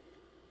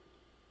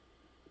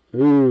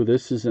 Ooh,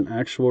 this is an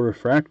actual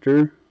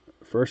refractor.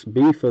 First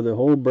beef of the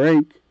whole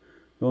break.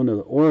 Going to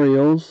the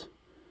Orioles.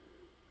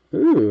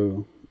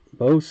 Ooh,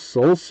 Bo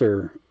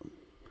Sulser.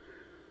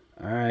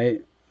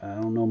 Alright, I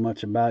don't know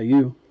much about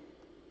you.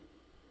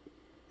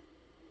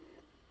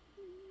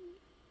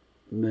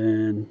 And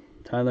then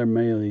Tyler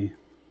Mahle,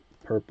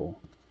 purple.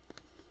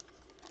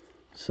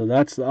 So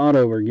that's the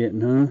auto we're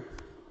getting, huh?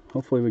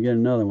 Hopefully we get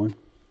another one.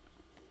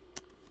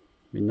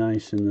 Be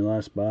nice in the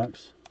last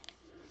box.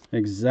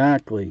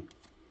 Exactly.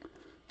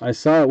 I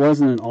saw it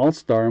wasn't an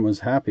all-star and was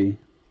happy.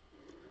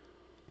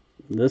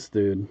 This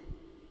dude.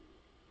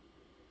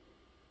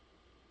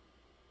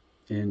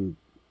 In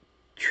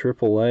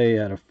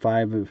AAA at a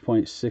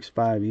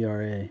 5.65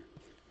 ERA.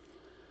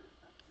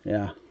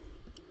 Yeah.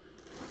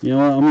 You know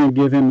what? I'm going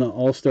to give him the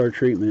all-star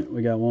treatment.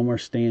 We got one more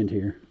stand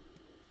here.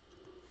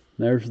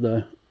 There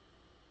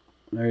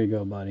you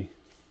go, buddy.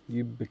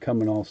 You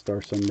become an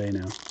all-star someday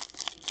now.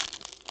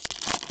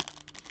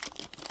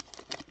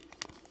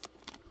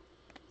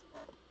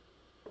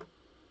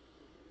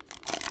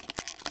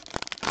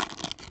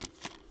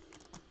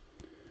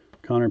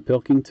 Connor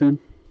Pilkington.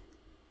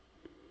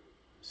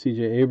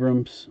 CJ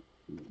Abrams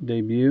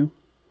debut.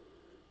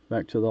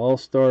 Back to the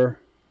all-star.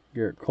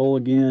 Garrett Cole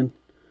again.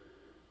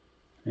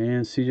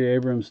 And CJ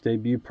Abrams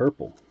debut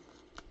purple.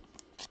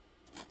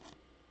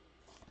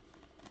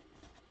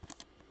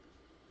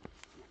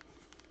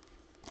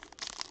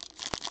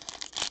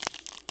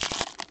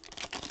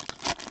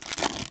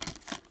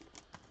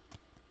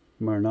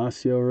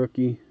 Marnacio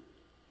rookie.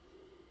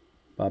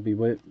 Bobby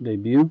Witt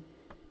debut.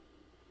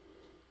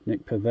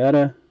 Nick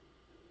Pivetta.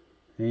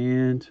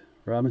 And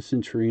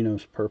Robinson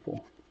Chirinos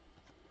purple.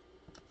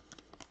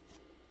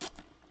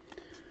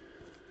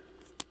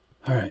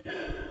 Alright,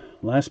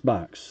 last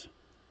box.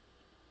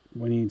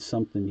 We need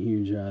something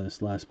huge out of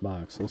this last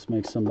box. Let's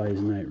make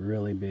somebody's night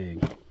really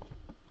big.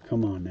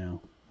 Come on now.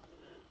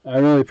 I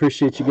really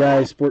appreciate you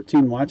guys.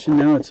 14 watching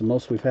now. It's the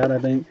most we've had, I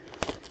think.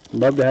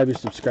 Love to have you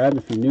subscribe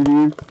if you're new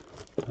here.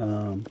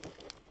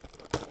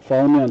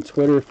 Follow me on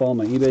Twitter. Follow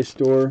my eBay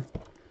store.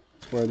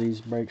 That's where these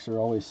breaks are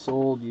always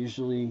sold.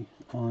 Usually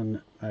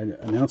I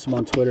announce them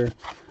on Twitter.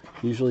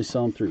 Usually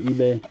sell them through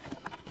eBay.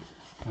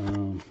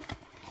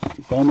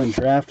 Bowman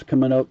draft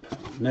coming up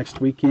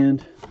next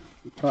weekend.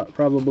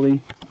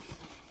 Probably.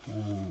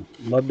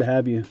 Love to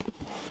have you.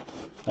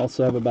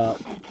 Also have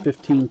about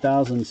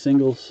 15,000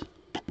 singles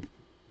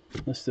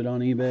listed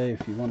on eBay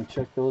if you want to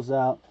check those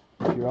out.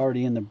 If you're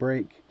already in the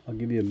break, I'll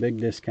give you a big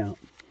discount.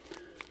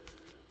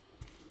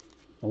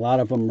 A lot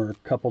of them are a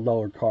couple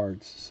dollar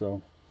cards,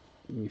 so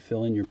you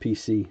fill in your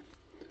PC.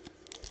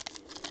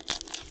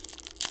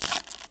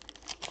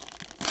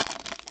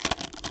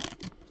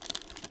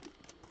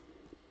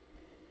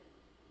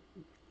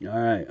 All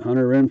right,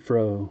 Hunter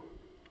Renfroe,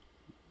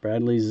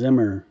 Bradley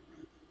Zimmer,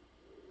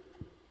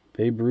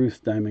 Babe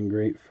Ruth Diamond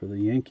Great for the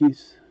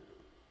Yankees,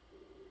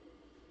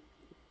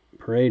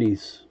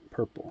 Paredes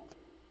purple.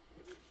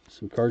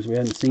 Some cards we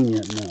hadn't seen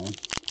yet in that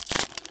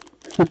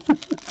one.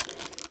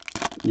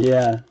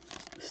 Yeah,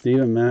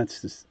 Steven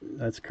Matz,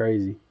 that's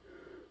crazy.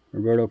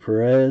 Roberto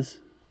Perez,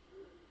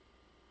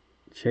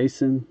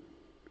 Chasen,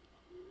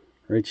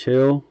 Rich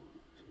Hill,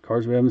 some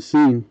cards we haven't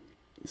seen.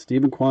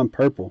 Stephen Kwan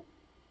purple.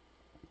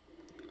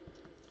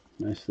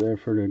 Nice there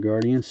for the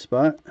Guardian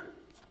spot.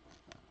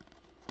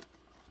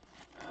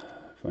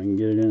 If I can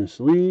get it in a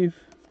sleeve.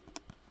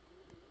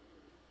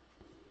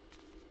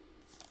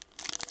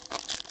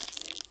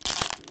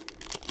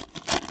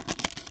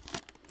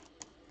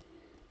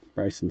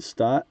 Bryson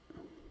Stott,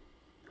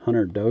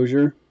 Hunter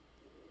Dozier,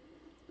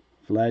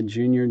 Vlad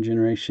Jr.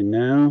 Generation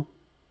Now,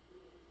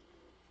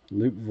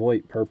 Luke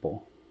Voigt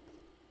purple.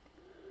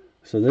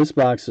 So this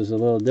box is a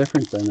little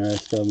different than the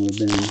rest of them have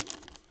been.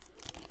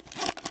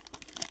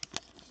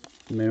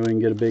 Maybe we can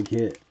get a big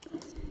hit.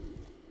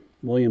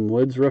 William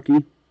Woods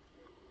rookie,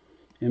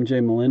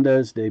 MJ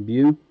Melendez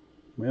debut.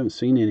 We haven't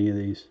seen any of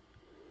these.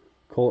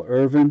 Cole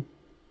Irvin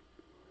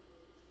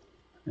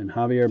and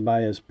Javier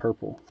Baez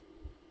purple.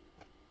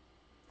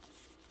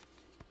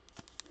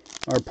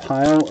 Our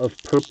pile of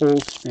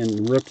purples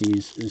and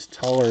rookies is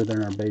taller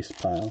than our base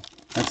pile.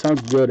 That's how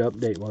good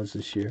Update was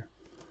this year.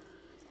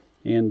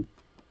 And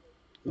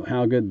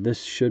how good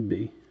this should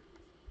be.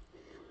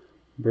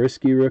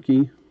 Brisky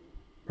rookie.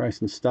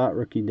 Bryson Stott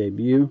rookie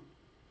debut.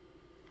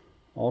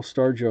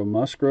 All-Star Joe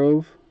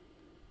Musgrove.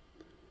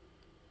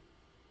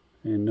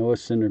 And Noah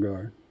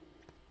Syndergaard.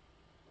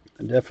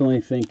 I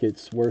definitely think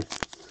it's worth,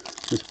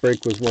 this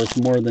break was worth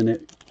more than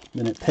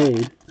it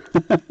paid.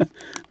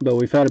 But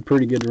we've had a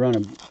pretty good run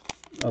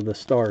of the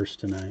stars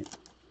tonight.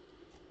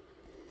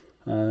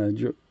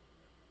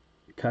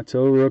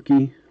 Cato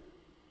rookie,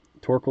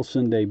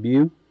 Torkelson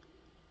debut,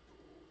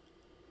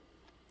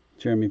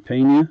 Jeremy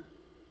Pena,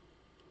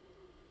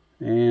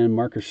 and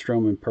Marcus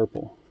Stroman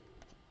purple.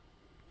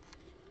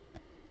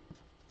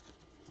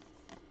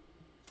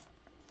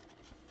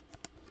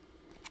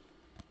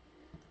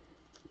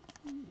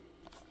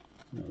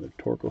 Another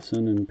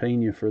Torkelson and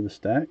Pena for the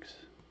stacks.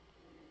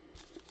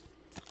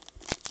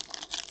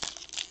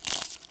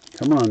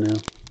 Come on now.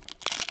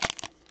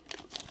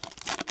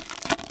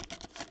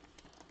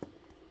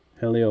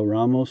 Helio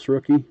Ramos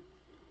rookie.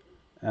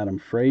 Adam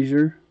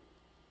Frazier.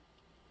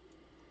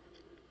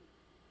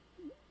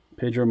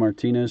 Pedro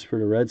Martinez for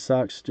the Red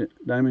Sox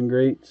Diamond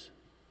Greats.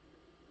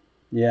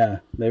 Yeah,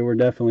 they were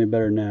definitely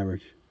better than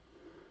average.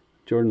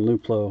 Jordan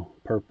Luplow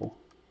purple.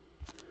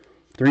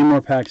 3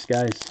 more packs,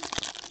 guys.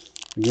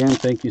 Again,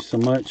 thank you so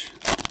much.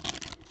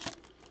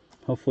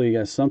 Hopefully you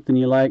got something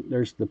you like.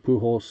 There's the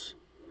Pujols.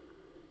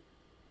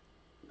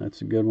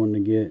 That's a good one to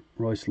get.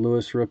 Royce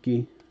Lewis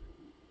rookie.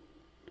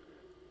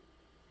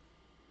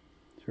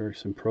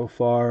 Jurickson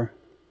Profar.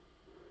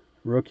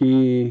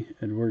 Rookie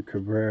Edward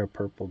Cabrera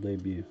purple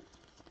debut.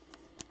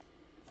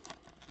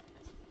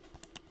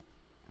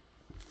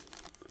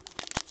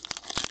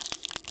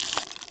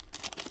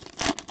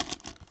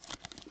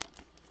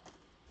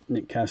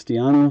 Nick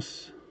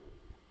Castellanos.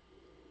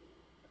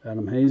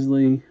 Adam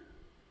Hazley.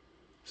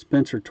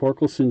 Spencer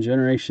Torkelson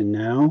Generation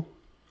Now.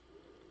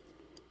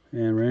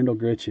 And Randall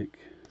Grichuk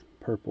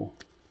purple.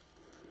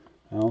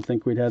 I don't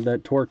think we'd had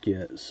that Torque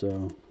yet,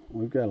 so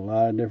we've got a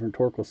lot of different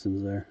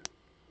Torkelsons there.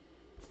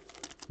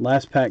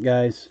 Last pack,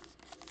 guys.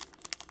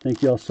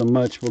 Thank you all so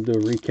much. We'll do a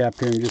recap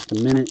here in just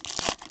a minute.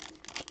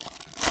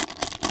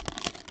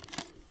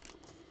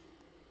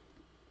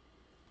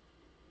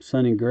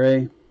 Sonny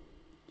Gray,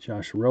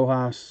 Josh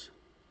Rojas,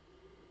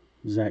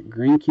 Zach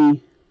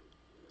Greinke,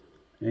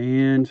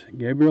 and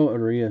Gabriel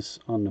Arias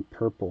on the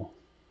purple.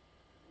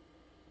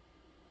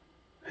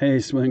 Hey,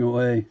 swing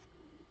away.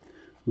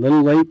 A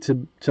little late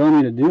to tell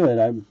me to do it.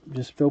 I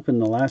just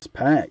opened the last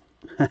pack.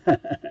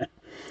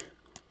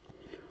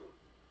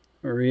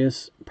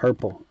 Arias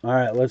purple. All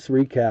right, let's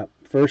recap.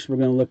 First, we're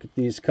going to look at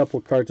these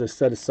couple cards I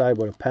set aside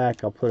with a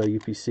pack. I'll put a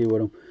UPC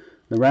with them.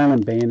 The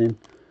Ryland Bannon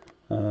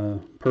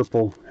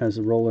purple has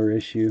a roller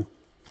issue,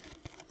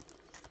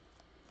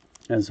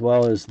 as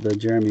well as the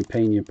Jeremy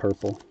Pena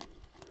purple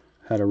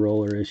had a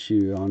roller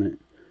issue on it.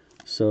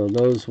 So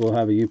those will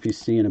have a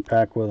UPC in a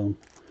pack with them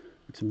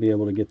to be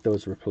able to get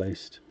those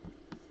replaced.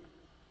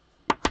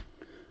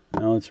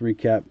 Now let's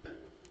recap.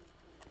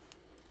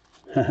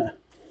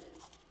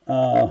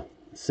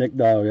 Sick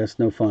dog, that's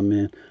no fun,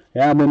 man.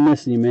 Yeah, I've been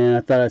missing you, man.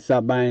 I thought I'd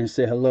stop by and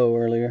say hello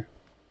earlier.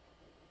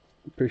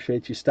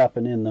 Appreciate you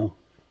stopping in, though.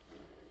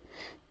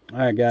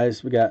 Alright,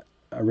 guys, we got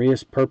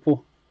Arias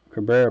purple,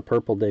 Cabrera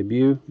purple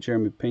debut,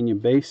 Jeremy Pena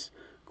base,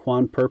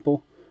 Quan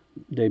purple,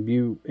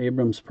 debut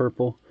Abrams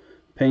purple,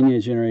 Pena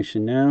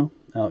Generation Now,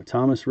 Alec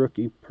Thomas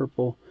rookie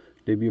purple.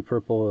 Debut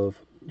purple of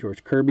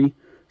George Kirby.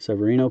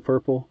 Severino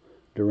purple.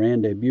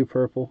 Duran debut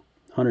purple.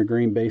 Hunter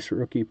Green base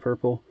rookie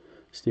purple.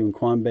 Stephen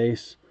Kwan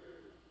base.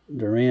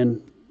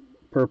 Duran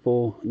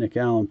purple. Nick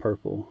Allen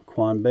purple.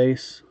 Kwan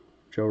base.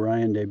 Joe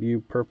Ryan debut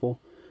purple.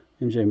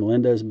 MJ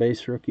Melendez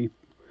base rookie.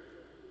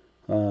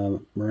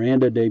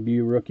 Miranda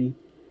debut rookie.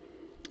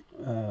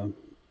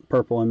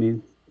 Purple, I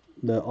mean.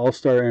 The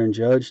All-Star Aaron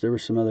Judge. There were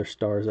some other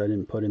stars I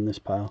didn't put in this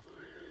pile.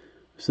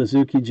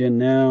 Suzuki Jin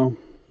Now.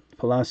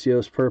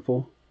 Palacios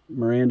purple.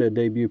 Miranda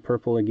debut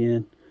purple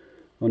again.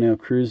 O'Neill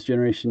Cruz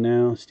Generation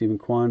Now. Stephen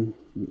Kwan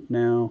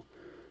Now.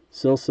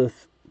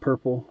 Silseth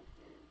purple.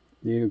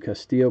 Diego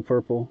Castillo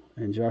purple.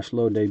 And Josh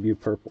Lowe debut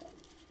purple.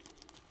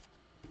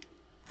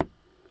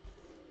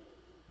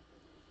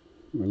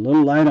 We're a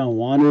little light on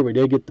Wander. We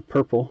did get the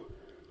purple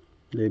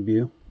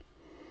debut.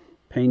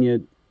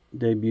 Pena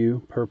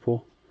debut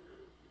purple.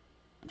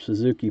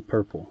 Suzuki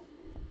purple.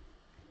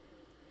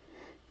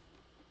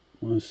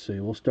 Let's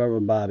see. We'll start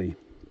with Bobby.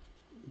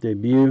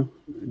 Debut,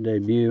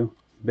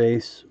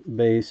 base,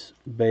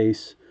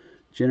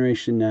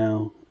 Generation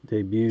Now,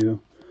 debut,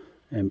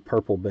 and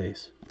purple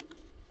base.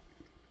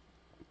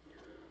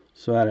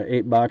 So out of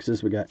 8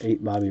 boxes, we got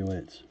 8 Bobby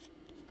Witts.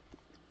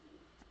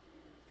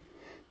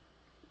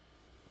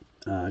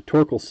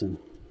 Torkelson,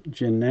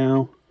 Gen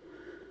Now,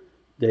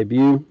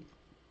 debut,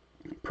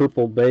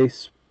 purple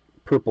base,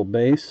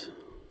 base.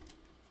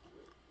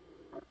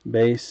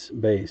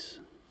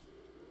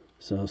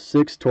 So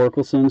 6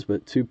 Torkelsons,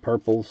 but 2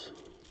 purples.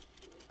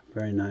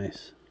 Very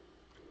nice.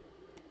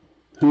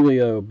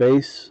 Julio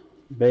base,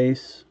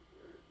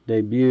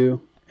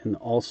 debut, and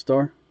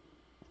All-Star.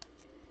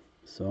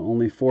 So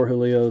only 4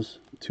 Julios,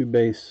 2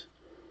 base,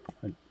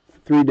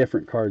 3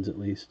 different cards at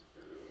least.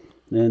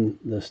 Then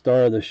the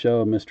star of the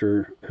show,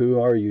 Mr. Who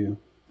Are You?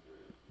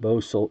 Bo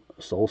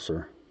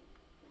Sulcer.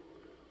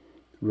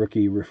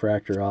 Rookie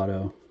refractor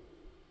auto.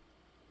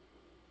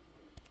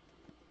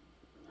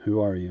 Who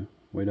are you?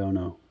 We don't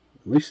know.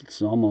 At least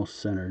it's almost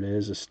centered. It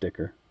is a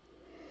sticker.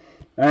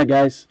 Alright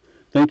guys,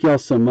 thank you all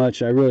so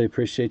much. I really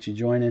appreciate you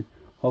joining.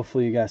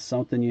 Hopefully you got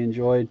something you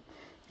enjoyed.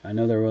 I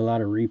know there were a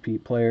lot of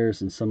repeat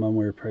players and some of them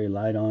we were pretty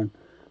light on.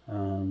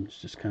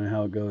 It's just kind of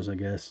how it goes, I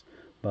guess.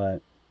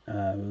 But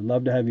we'd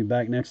love to have you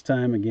back next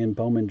time. Again,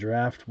 Bowman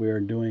Draft we are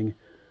doing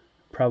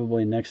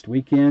probably next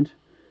weekend.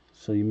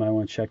 So you might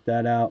want to check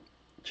that out.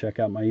 Check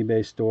out my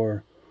eBay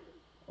store.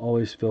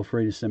 Always feel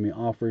free to send me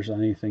offers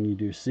on anything you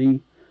do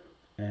see.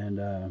 And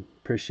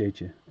appreciate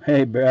you.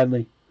 Hey,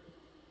 Bradley.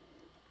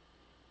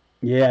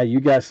 Yeah, you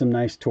got some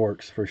nice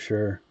Torques for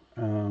sure.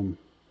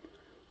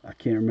 I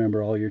can't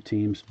remember all your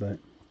teams, but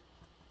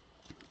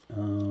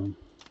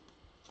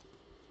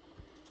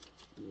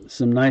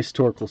some nice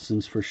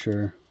Torkelsons for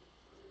sure.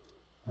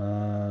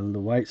 The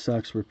White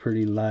Sox were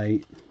pretty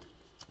light.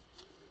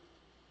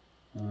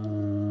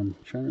 Trying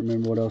to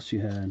remember what else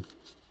you had.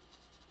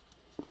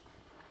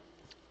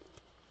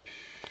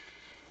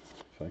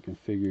 If I can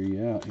figure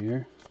you out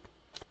here.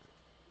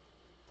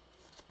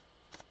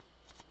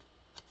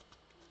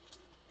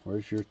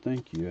 Where's your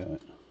thank you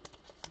at?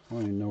 I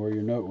don't even know where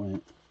your note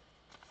went.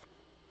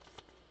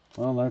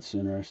 Well, that's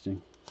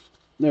interesting.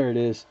 There it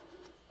is.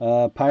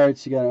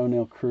 Pirates, you got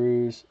O'Neill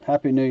Cruz.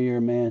 Happy New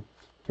Year, man.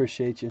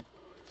 Appreciate you.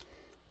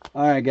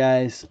 Alright,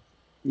 guys.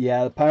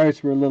 Yeah, the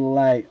Pirates were a little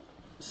light.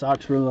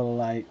 Sox were a little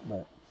light,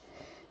 but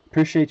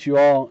appreciate you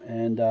all,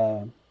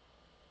 and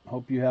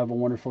hope you have a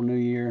wonderful New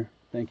Year.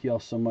 Thank you all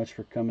so much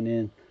for coming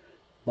in.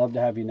 Love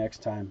to have you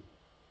next time.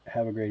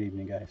 Have a great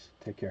evening, guys.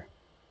 Take care.